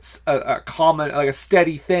that's a common, like, a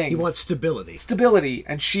steady thing. He wants stability. Stability,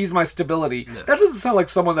 and she's my stability. Yeah. That doesn't sound like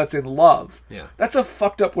someone that's in love. Yeah, that's a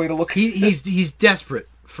fucked up way to look. He's desperate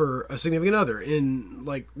for a significant other, in,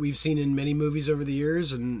 like, we've seen in many movies over the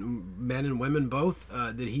years, and men and women both,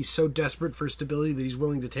 that he's so desperate for stability that he's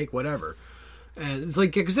willing to take whatever. And it's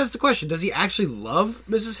like, because that's the question, does he actually love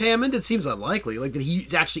Mrs. Hammond? It seems unlikely, like, that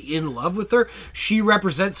he's actually in love with her. She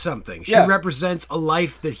represents something. She represents a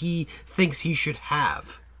life that he thinks he should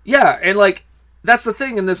have. Yeah, and, like, that's the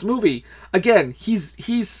thing in this movie. Again,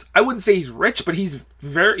 he's I wouldn't say he's rich, but he's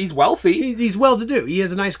wealthy. He's well-to-do. He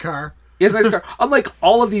has a nice car. He has a nice car. Unlike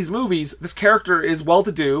all of these movies, this character is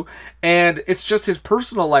well-to-do, and it's just his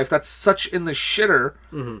personal life that's such in the shitter,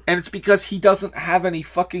 and it's because he doesn't have any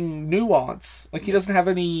fucking nuance. Like, he doesn't have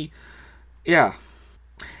any... Yeah.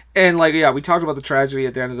 And, like, yeah, we talked about the tragedy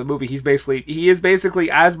at the end of the movie. He is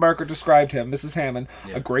basically, as Margaret described him, Mrs. Hammond,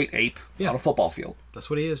 a great ape on a football field.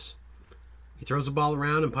 That's what he is. He throws the ball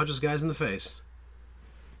around and punches guys in the face.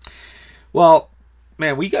 Well...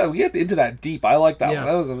 Man, we got into that deep. I like that one.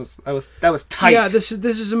 That was tight. Yeah, this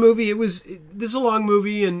is a movie. This is a long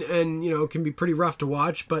movie, and you know, it can be pretty rough to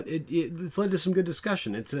watch, but it's led to some good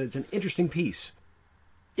discussion. It's an interesting piece.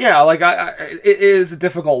 Yeah, like it is a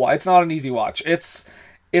difficult watch. It's not an easy watch. It's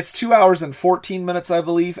 2 hours and 14 minutes, I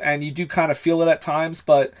believe, and you do kind of feel it at times,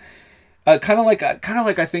 but kind of like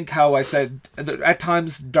I think how I said at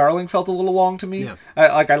times, Darling felt a little long to me. Yeah.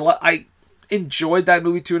 I enjoyed that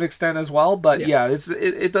movie to an extent as well, but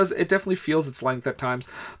it definitely feels its length at times.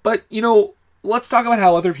 But, you know, let's talk about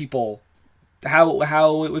how other people,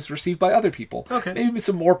 how it was received by other people. Okay. Maybe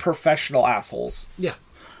some more professional assholes. Yeah.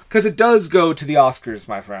 Because it does go to the Oscars,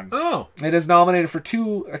 my friend. Oh. It is nominated for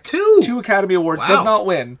two Academy Awards. Wow. Does not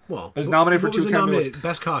win. Well, but is nominated for two Academy Awards.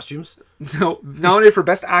 Best costumes. No, nominated for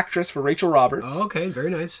Best Actress for Rachel Roberts. Oh, okay, very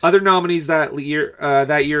nice. Other nominees that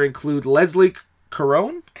year include Leslie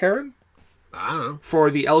Caron? I don't know.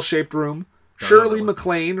 For The L-Shaped Room. Shirley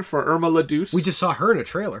MacLaine for Irma la Douce. We just saw her in a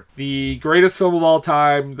trailer. The greatest film of all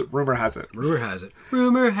time, rumor has it. Rumor has it.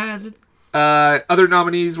 Rumor has it. Other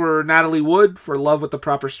nominees were Natalie Wood for Love with the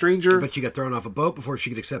Proper Stranger. But she got thrown off a boat before she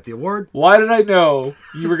could accept the award. Why did I know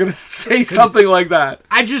you were going to say something like that?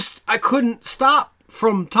 I couldn't stop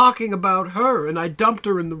from talking about her, and I dumped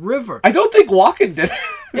her in the river. I don't think Walken did it.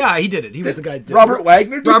 Yeah, he did it. He was the guy that did Robert it.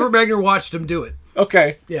 Wagner did Robert Wagner watched him do it.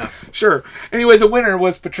 Okay. Yeah. Sure. Anyway, the winner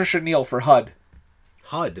was Patricia Neal for HUD.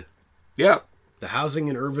 HUD? Yeah. The Housing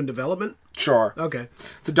and Urban Development? Sure. Okay.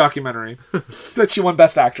 It's a documentary that she won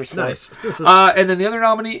Best Actress for. Nice. And then the other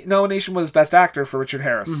nomination was Best Actor for Richard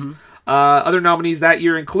Harris. Other nominees that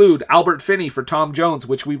year include Albert Finney for Tom Jones,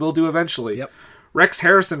 which we will do eventually. Yep. Rex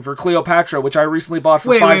Harrison for Cleopatra, which I recently bought for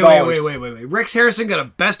 $5. Wait. Rex Harrison got a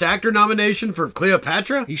Best Actor nomination for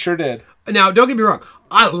Cleopatra? He sure did. Now, don't get me wrong.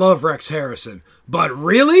 I love Rex Harrison. But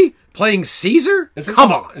really? Playing Caesar?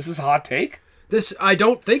 Come on. Is this a hot take? I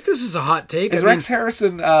don't think this is a hot take. Is Rex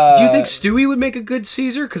Harrison... do you think Stewie would make a good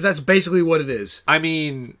Caesar? Because that's basically what it is. I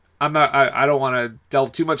mean, I don't want to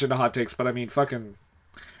delve too much into hot takes, but I mean, fucking...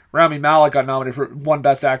 Rami Malek got nominated for one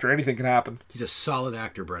Best Actor. Anything can happen. He's a solid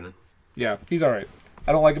actor, Brennan. Yeah, he's all right.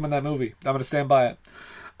 I don't like him in that movie. I'm going to stand by it.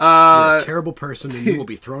 You're a terrible person, and you will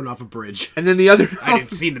be thrown off a bridge. And then the other... I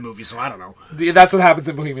didn't see the movie, so I don't know. That's what happens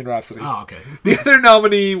in Bohemian Rhapsody. Oh, okay. The other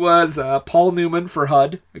nominee was Paul Newman for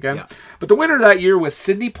HUD, again. Yeah. But the winner that year was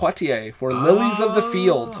Sidney Poitier for Lilies of the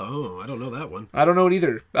Field. Oh, I don't know that one. I don't know it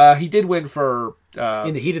either. He did win for...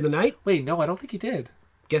 In the Heat of the Night? Wait, no, I don't think he did.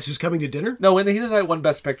 Guess Who's Coming to Dinner? No, In the Heat of the Night won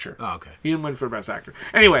Best Picture. Oh, okay. He didn't win for Best Actor.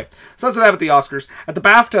 Anyway, so that's what happened at the Oscars. At the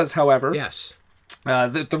BAFTAs, however... Yes.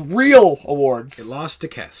 The real awards... It lost to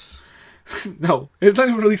Kess. No, it's not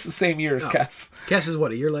even released the same year as Kess. Kess is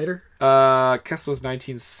what, a year later? Kess was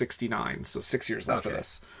 1969, so 6 years after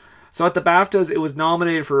this. So at the BAFTAs, it was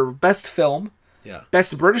nominated for Best Film,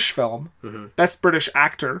 Best British Film, Best British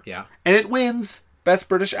Actor, and it wins Best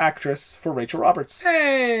British Actress for Rachel Roberts.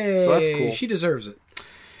 Hey! So that's cool. She deserves it.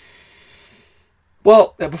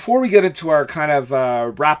 Well, before we get into our kind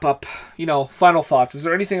of wrap-up, final thoughts, is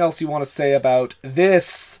there anything else you want to say about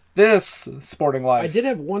this Sporting Life? I did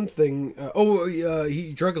have one thing.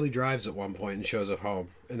 He druggedly drives at one point and shows up home.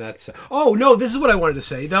 And that's... oh, no, this is what I wanted to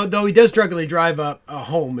say. Though he does druggedly drive up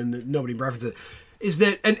home and nobody references it. Is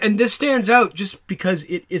that... And this stands out just because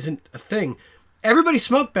it isn't a thing. Everybody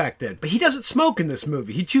smoked back then, but he doesn't smoke in this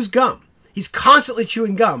movie. He chews gum. He's constantly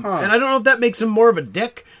chewing gum. Huh. And I don't know if that makes him more of a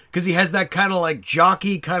dick... because he has that kind of like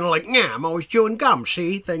jockey, kind of like, I'm always chewing gum,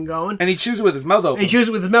 see, thing going. And he chews it with his mouth open. And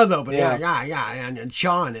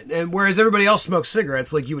chawing it. And whereas everybody else smokes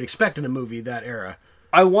cigarettes like you would expect in a movie that era.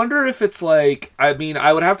 I wonder if it's like, I mean,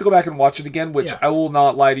 I would have to go back and watch it again, which I will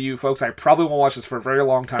not lie to you folks. I probably won't watch this for a very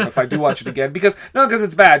long time if I do watch it again. Because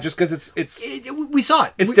it's bad, just because we saw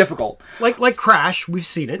it. It's difficult. Like Crash, we've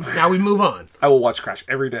seen it. Now we move on. I will watch Crash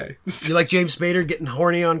every day. You like James Spader getting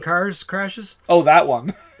horny on cars crashes? Oh, that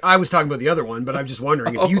one. I was talking about the other one, but I'm just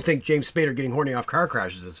wondering if you think James Spader getting horny off car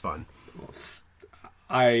crashes is fun.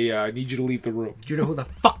 I need you to leave the room. Do you know who the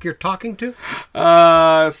fuck you're talking to?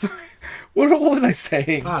 Sorry. What was I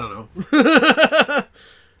saying? I don't know.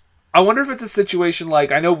 I wonder if it's a situation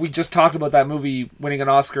like, I know we just talked about that movie winning an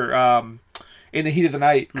Oscar, In the Heat of the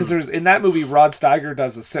Night, because there's in that movie Rod Steiger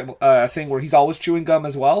does a thing where he's always chewing gum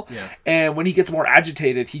as well, and when he gets more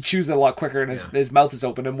agitated he chews it a lot quicker and his mouth is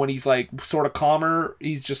open, and when he's like sort of calmer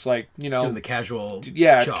he's just like doing the casual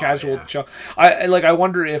chaw. I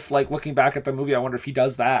wonder if, like, looking back at the movie, I wonder if he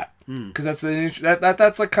does that, because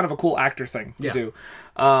that's like kind of a cool actor thing to do.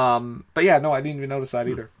 But yeah, no, I didn't even notice that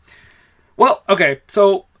either. Well, okay,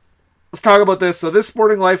 so let's talk about this. So this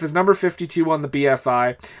Sporting Life is number 52 on the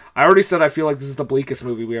BFI. I already said I feel like this is the bleakest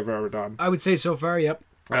movie we have ever done. I would say so far, yep.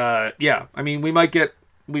 Yeah, I mean, we might get...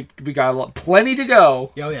 We got plenty to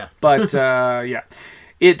go. Oh, yeah. But, yeah.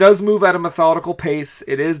 It does move at a methodical pace.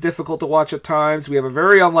 It is difficult to watch at times. We have a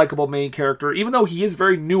very unlikable main character, even though he is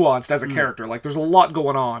very nuanced as a character. Like, there's a lot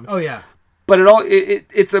going on. Oh, yeah. But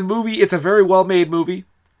it's a movie... It's a very well-made movie.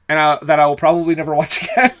 And that I will probably never watch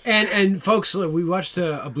again. And folks, we watched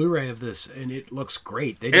a Blu-ray of this, and it looks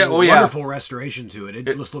great. They did a wonderful restoration to it.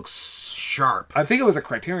 It just looks sharp. I think it was a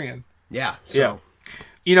Criterion. Yeah. So.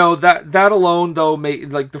 Yeah. That alone, though,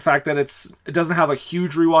 like the fact that it doesn't have a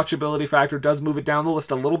huge rewatchability factor does move it down the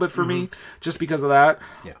list a little bit for me, just because of that.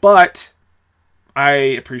 Yeah. But I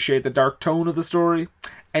appreciate the dark tone of the story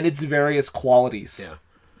and its various qualities. Yeah.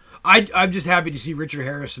 I'm just happy to see Richard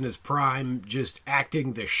Harris in his prime just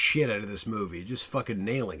acting the shit out of this movie. Just fucking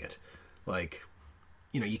nailing it. Like,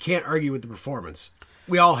 you can't argue with the performance.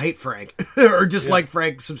 We all hate Frank. or dislike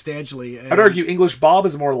Frank substantially. I'd argue English Bob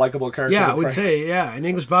is a more likable character than Frank. Yeah, I would say, yeah. And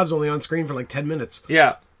English Bob's only on screen for like 10 minutes.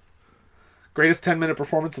 Yeah. Greatest 10-minute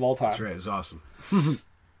performance of all time. That's right, it was awesome.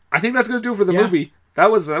 I think that's going to do it for the movie.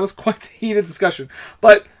 That was quite the heated discussion.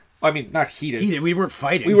 But... I mean, not heated. We weren't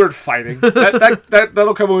fighting.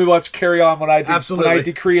 That'll come when we watch Carry On when I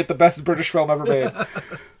decree it the best British film ever made.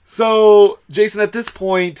 So, Jason, at this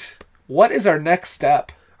point, what is our next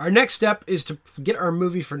step? Our next step is to get our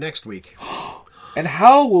movie for next week. And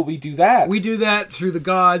how will we do that? We do that through the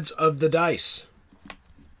gods of the dice.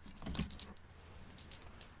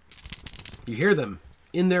 You hear them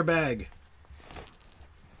in their bag.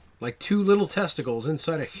 Like two little testicles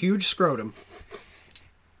inside a huge scrotum.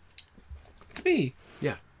 It's me.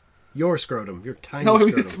 Yeah. Your scrotum. Your tiny No,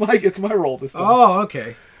 scrotum. it's my roll this time. Oh,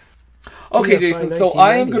 okay. Okay, Jason, so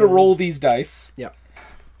I am going to roll these dice. Yep.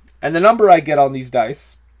 And the number I get on these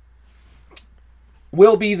dice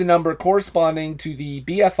will be the number corresponding to the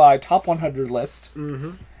BFI Top 100 list.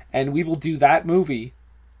 Mm-hmm. And we will do that movie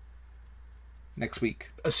next week.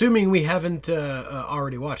 Assuming we haven't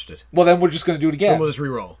already watched it. Well, then we're just going to do it again. Then we'll just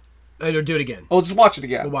re-roll. Or do it again. We'll just watch it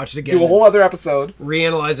again. We'll watch it again. Do a whole other episode.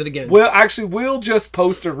 Reanalyze it again. We'll just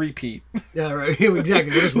post a repeat. Yeah, right.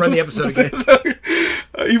 Exactly. We'll just run the episode again.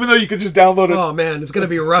 Even though you could just download it. Oh, man. It's going to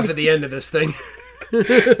be rough at the end of this thing.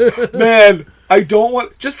 Man, I don't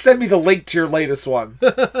want... Just send me the link to your latest one.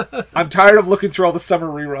 I'm tired of looking through all the summer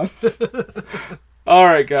reruns. All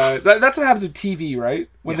right, guys. That's what happens with TV, right?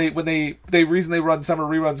 When they reason they run summer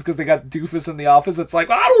reruns because they got Doofus in the office. It's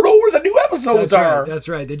like, I don't know where the new episodes are. Right, that's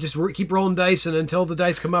right. They just keep rolling dice, and until the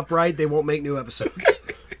dice come up right, they won't make new episodes.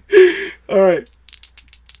 All right.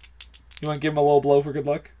 You want to give him a low blow for good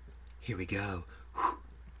luck? Here we go.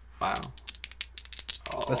 Wow.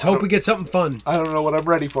 Let's hope we get something fun. I don't know what I'm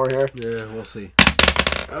ready for here. Yeah, we'll see.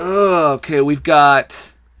 Okay, we've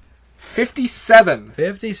got 57.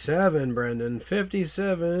 57, Brendan.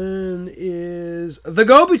 57 is The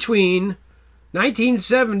Go-Between,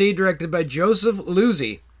 1970, directed by Joseph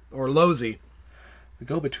Losey. Or Losey. The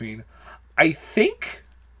Go-Between. I think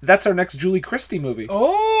that's our next Julie Christie movie.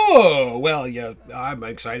 Oh, well, yeah, I'm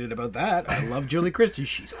excited about that. I love Julie Christie.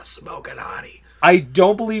 She's a smoking hottie. I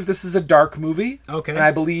don't believe this is a dark movie. Okay. And I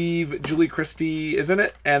believe Julie Christie is in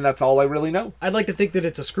it, and that's all I really know. I'd like to think that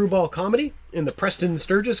it's a screwball comedy in the Preston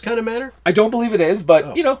Sturges kind of manner. I don't believe it is,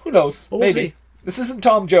 but, who knows? Well, we'll Maybe. see. This isn't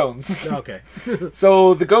Tom Jones. Okay.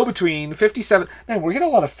 So, The Go-Between, 57. Man, we're getting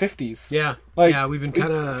a lot of 50s. Yeah. Like, yeah, we've been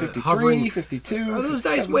kind of 53, hovering. 52. Are those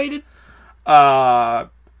 57. dice weighted? For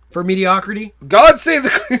mediocrity? God save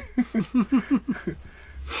the...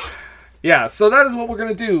 Yeah, so that is what we're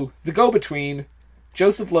going to do. The Go-Between,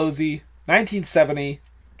 Joseph Losey, 1970,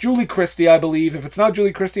 Julie Christie, I believe. If it's not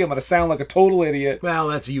Julie Christie, I'm going to sound like a total idiot. Well,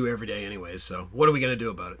 that's you every day anyways, so what are we going to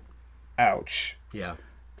do about it? Ouch. Yeah.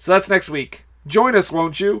 So that's next week. Join us,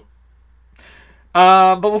 won't you?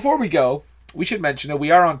 But before we go, we should mention that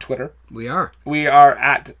we are on Twitter. We are. We are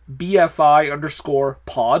at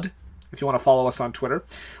BFI_pod, if you want to follow us on Twitter.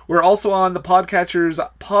 We're also on the podcatchers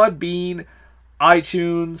Podbean,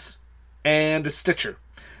 iTunes, and Stitcher.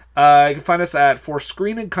 You can find us at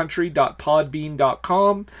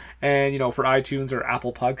forscreenandcountry.podbean.com, and, for iTunes or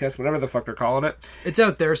Apple Podcasts, whatever the fuck they're calling it. It's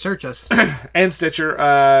out there. Search us. And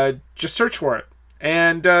Stitcher. Just search for it.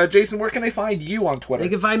 And, Jason, where can they find you on Twitter? They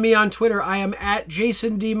can find me on Twitter. I am at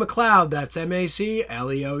Jason D. McLeod. That's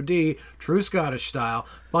MacLeod. True Scottish style.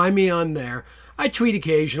 Find me on there. I tweet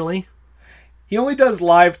occasionally. He only does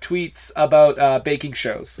live tweets about baking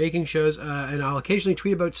shows. And I'll occasionally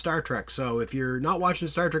tweet about Star Trek. So if you're not watching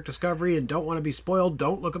Star Trek Discovery and don't want to be spoiled,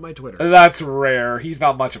 don't look at my Twitter. That's rare. He's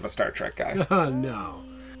not much of a Star Trek guy. No.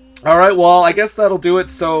 All right, well, I guess that'll do it.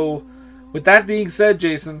 So, with that being said,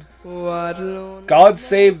 Jason, God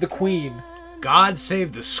save the Queen. God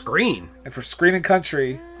save the screen. And for Screen and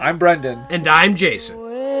Country, I'm Brendan. And I'm Jason.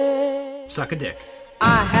 Suck a dick.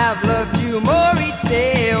 I have loved you more each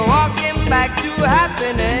day, walking back to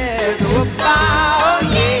happiness. Oh,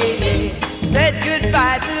 yeah. Said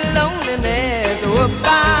goodbye to loneliness.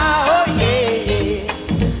 Oh, yeah.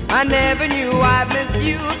 I never knew I'd miss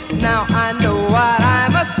you. Now I know what I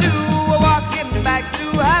must do. Walking back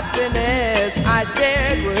to happiness I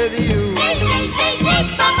shared with you.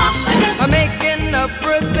 I'm making up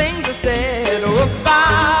for things I said.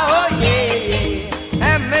 Oh, yeah.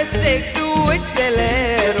 And mistakes to which they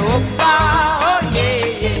led. Oh,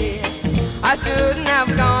 yeah. I shouldn't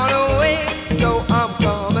have gone away, so I'm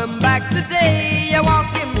coming back today.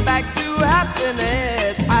 Walking back to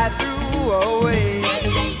happiness I threw away.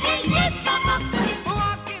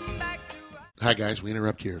 Hi guys, we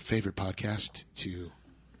interrupt your favorite podcast to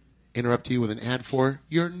interrupt you with an ad for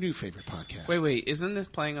your new favorite podcast. Wait, isn't this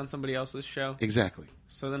playing on somebody else's show? Exactly.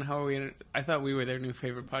 So then how are we... I thought we were their new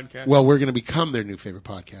favorite podcast. Well, we're going to become their new favorite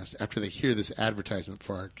podcast after they hear this advertisement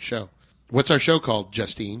for our show. What's our show called,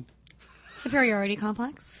 Justine? Superiority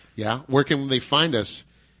Complex. Yeah? Where can they find us,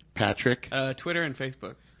 Patrick? Twitter and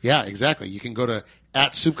Facebook. Yeah, exactly. You can go to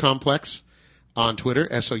 @SoupComplex on Twitter,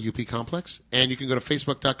 SOUP Complex, and you can go to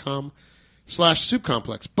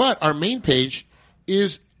Facebook.com/SoupComplex. But our main page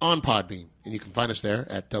is on Podbean, and you can find us there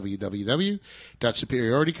at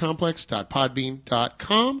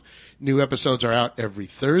www.superioritycomplex.podbean.com. New episodes are out every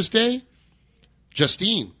Thursday.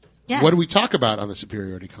 Justine, Yes. What do we talk about on the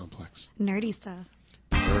Superiority Complex? Nerdy stuff.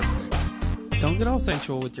 Perfect. Don't get all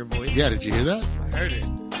sensual with your voice. Yeah, did you hear that? I heard it.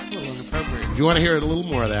 It's a little inappropriate. If you want to hear a little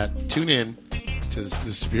more of that, tune in to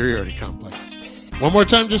the Superiority Complex. One more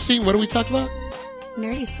time, Justine, what do we talk about?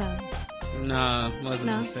 Nerdy stuff. Nah, wasn't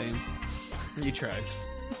No. the same. You tried.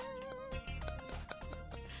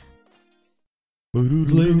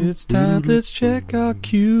 It's time, let's check our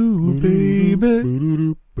cue,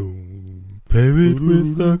 baby. Pair it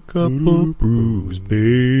with a couple brews,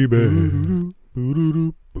 baby.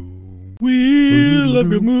 We love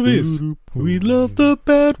good movies. We love the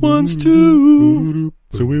bad ones too.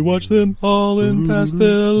 So we watch them all and pass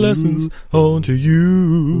their lessons on to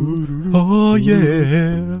you. Oh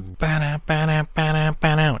yeah.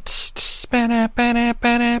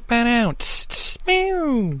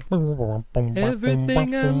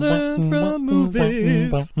 Everything I learned from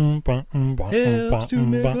movies helps to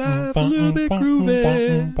make life a little bit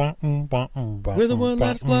groovy. With a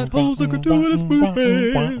one-last plot holes or gratuitous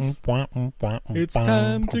movies. It's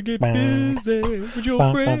time to get busy with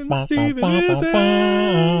your friend Steve and Izzy.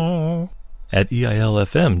 At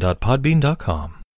eilfm.podbean.com.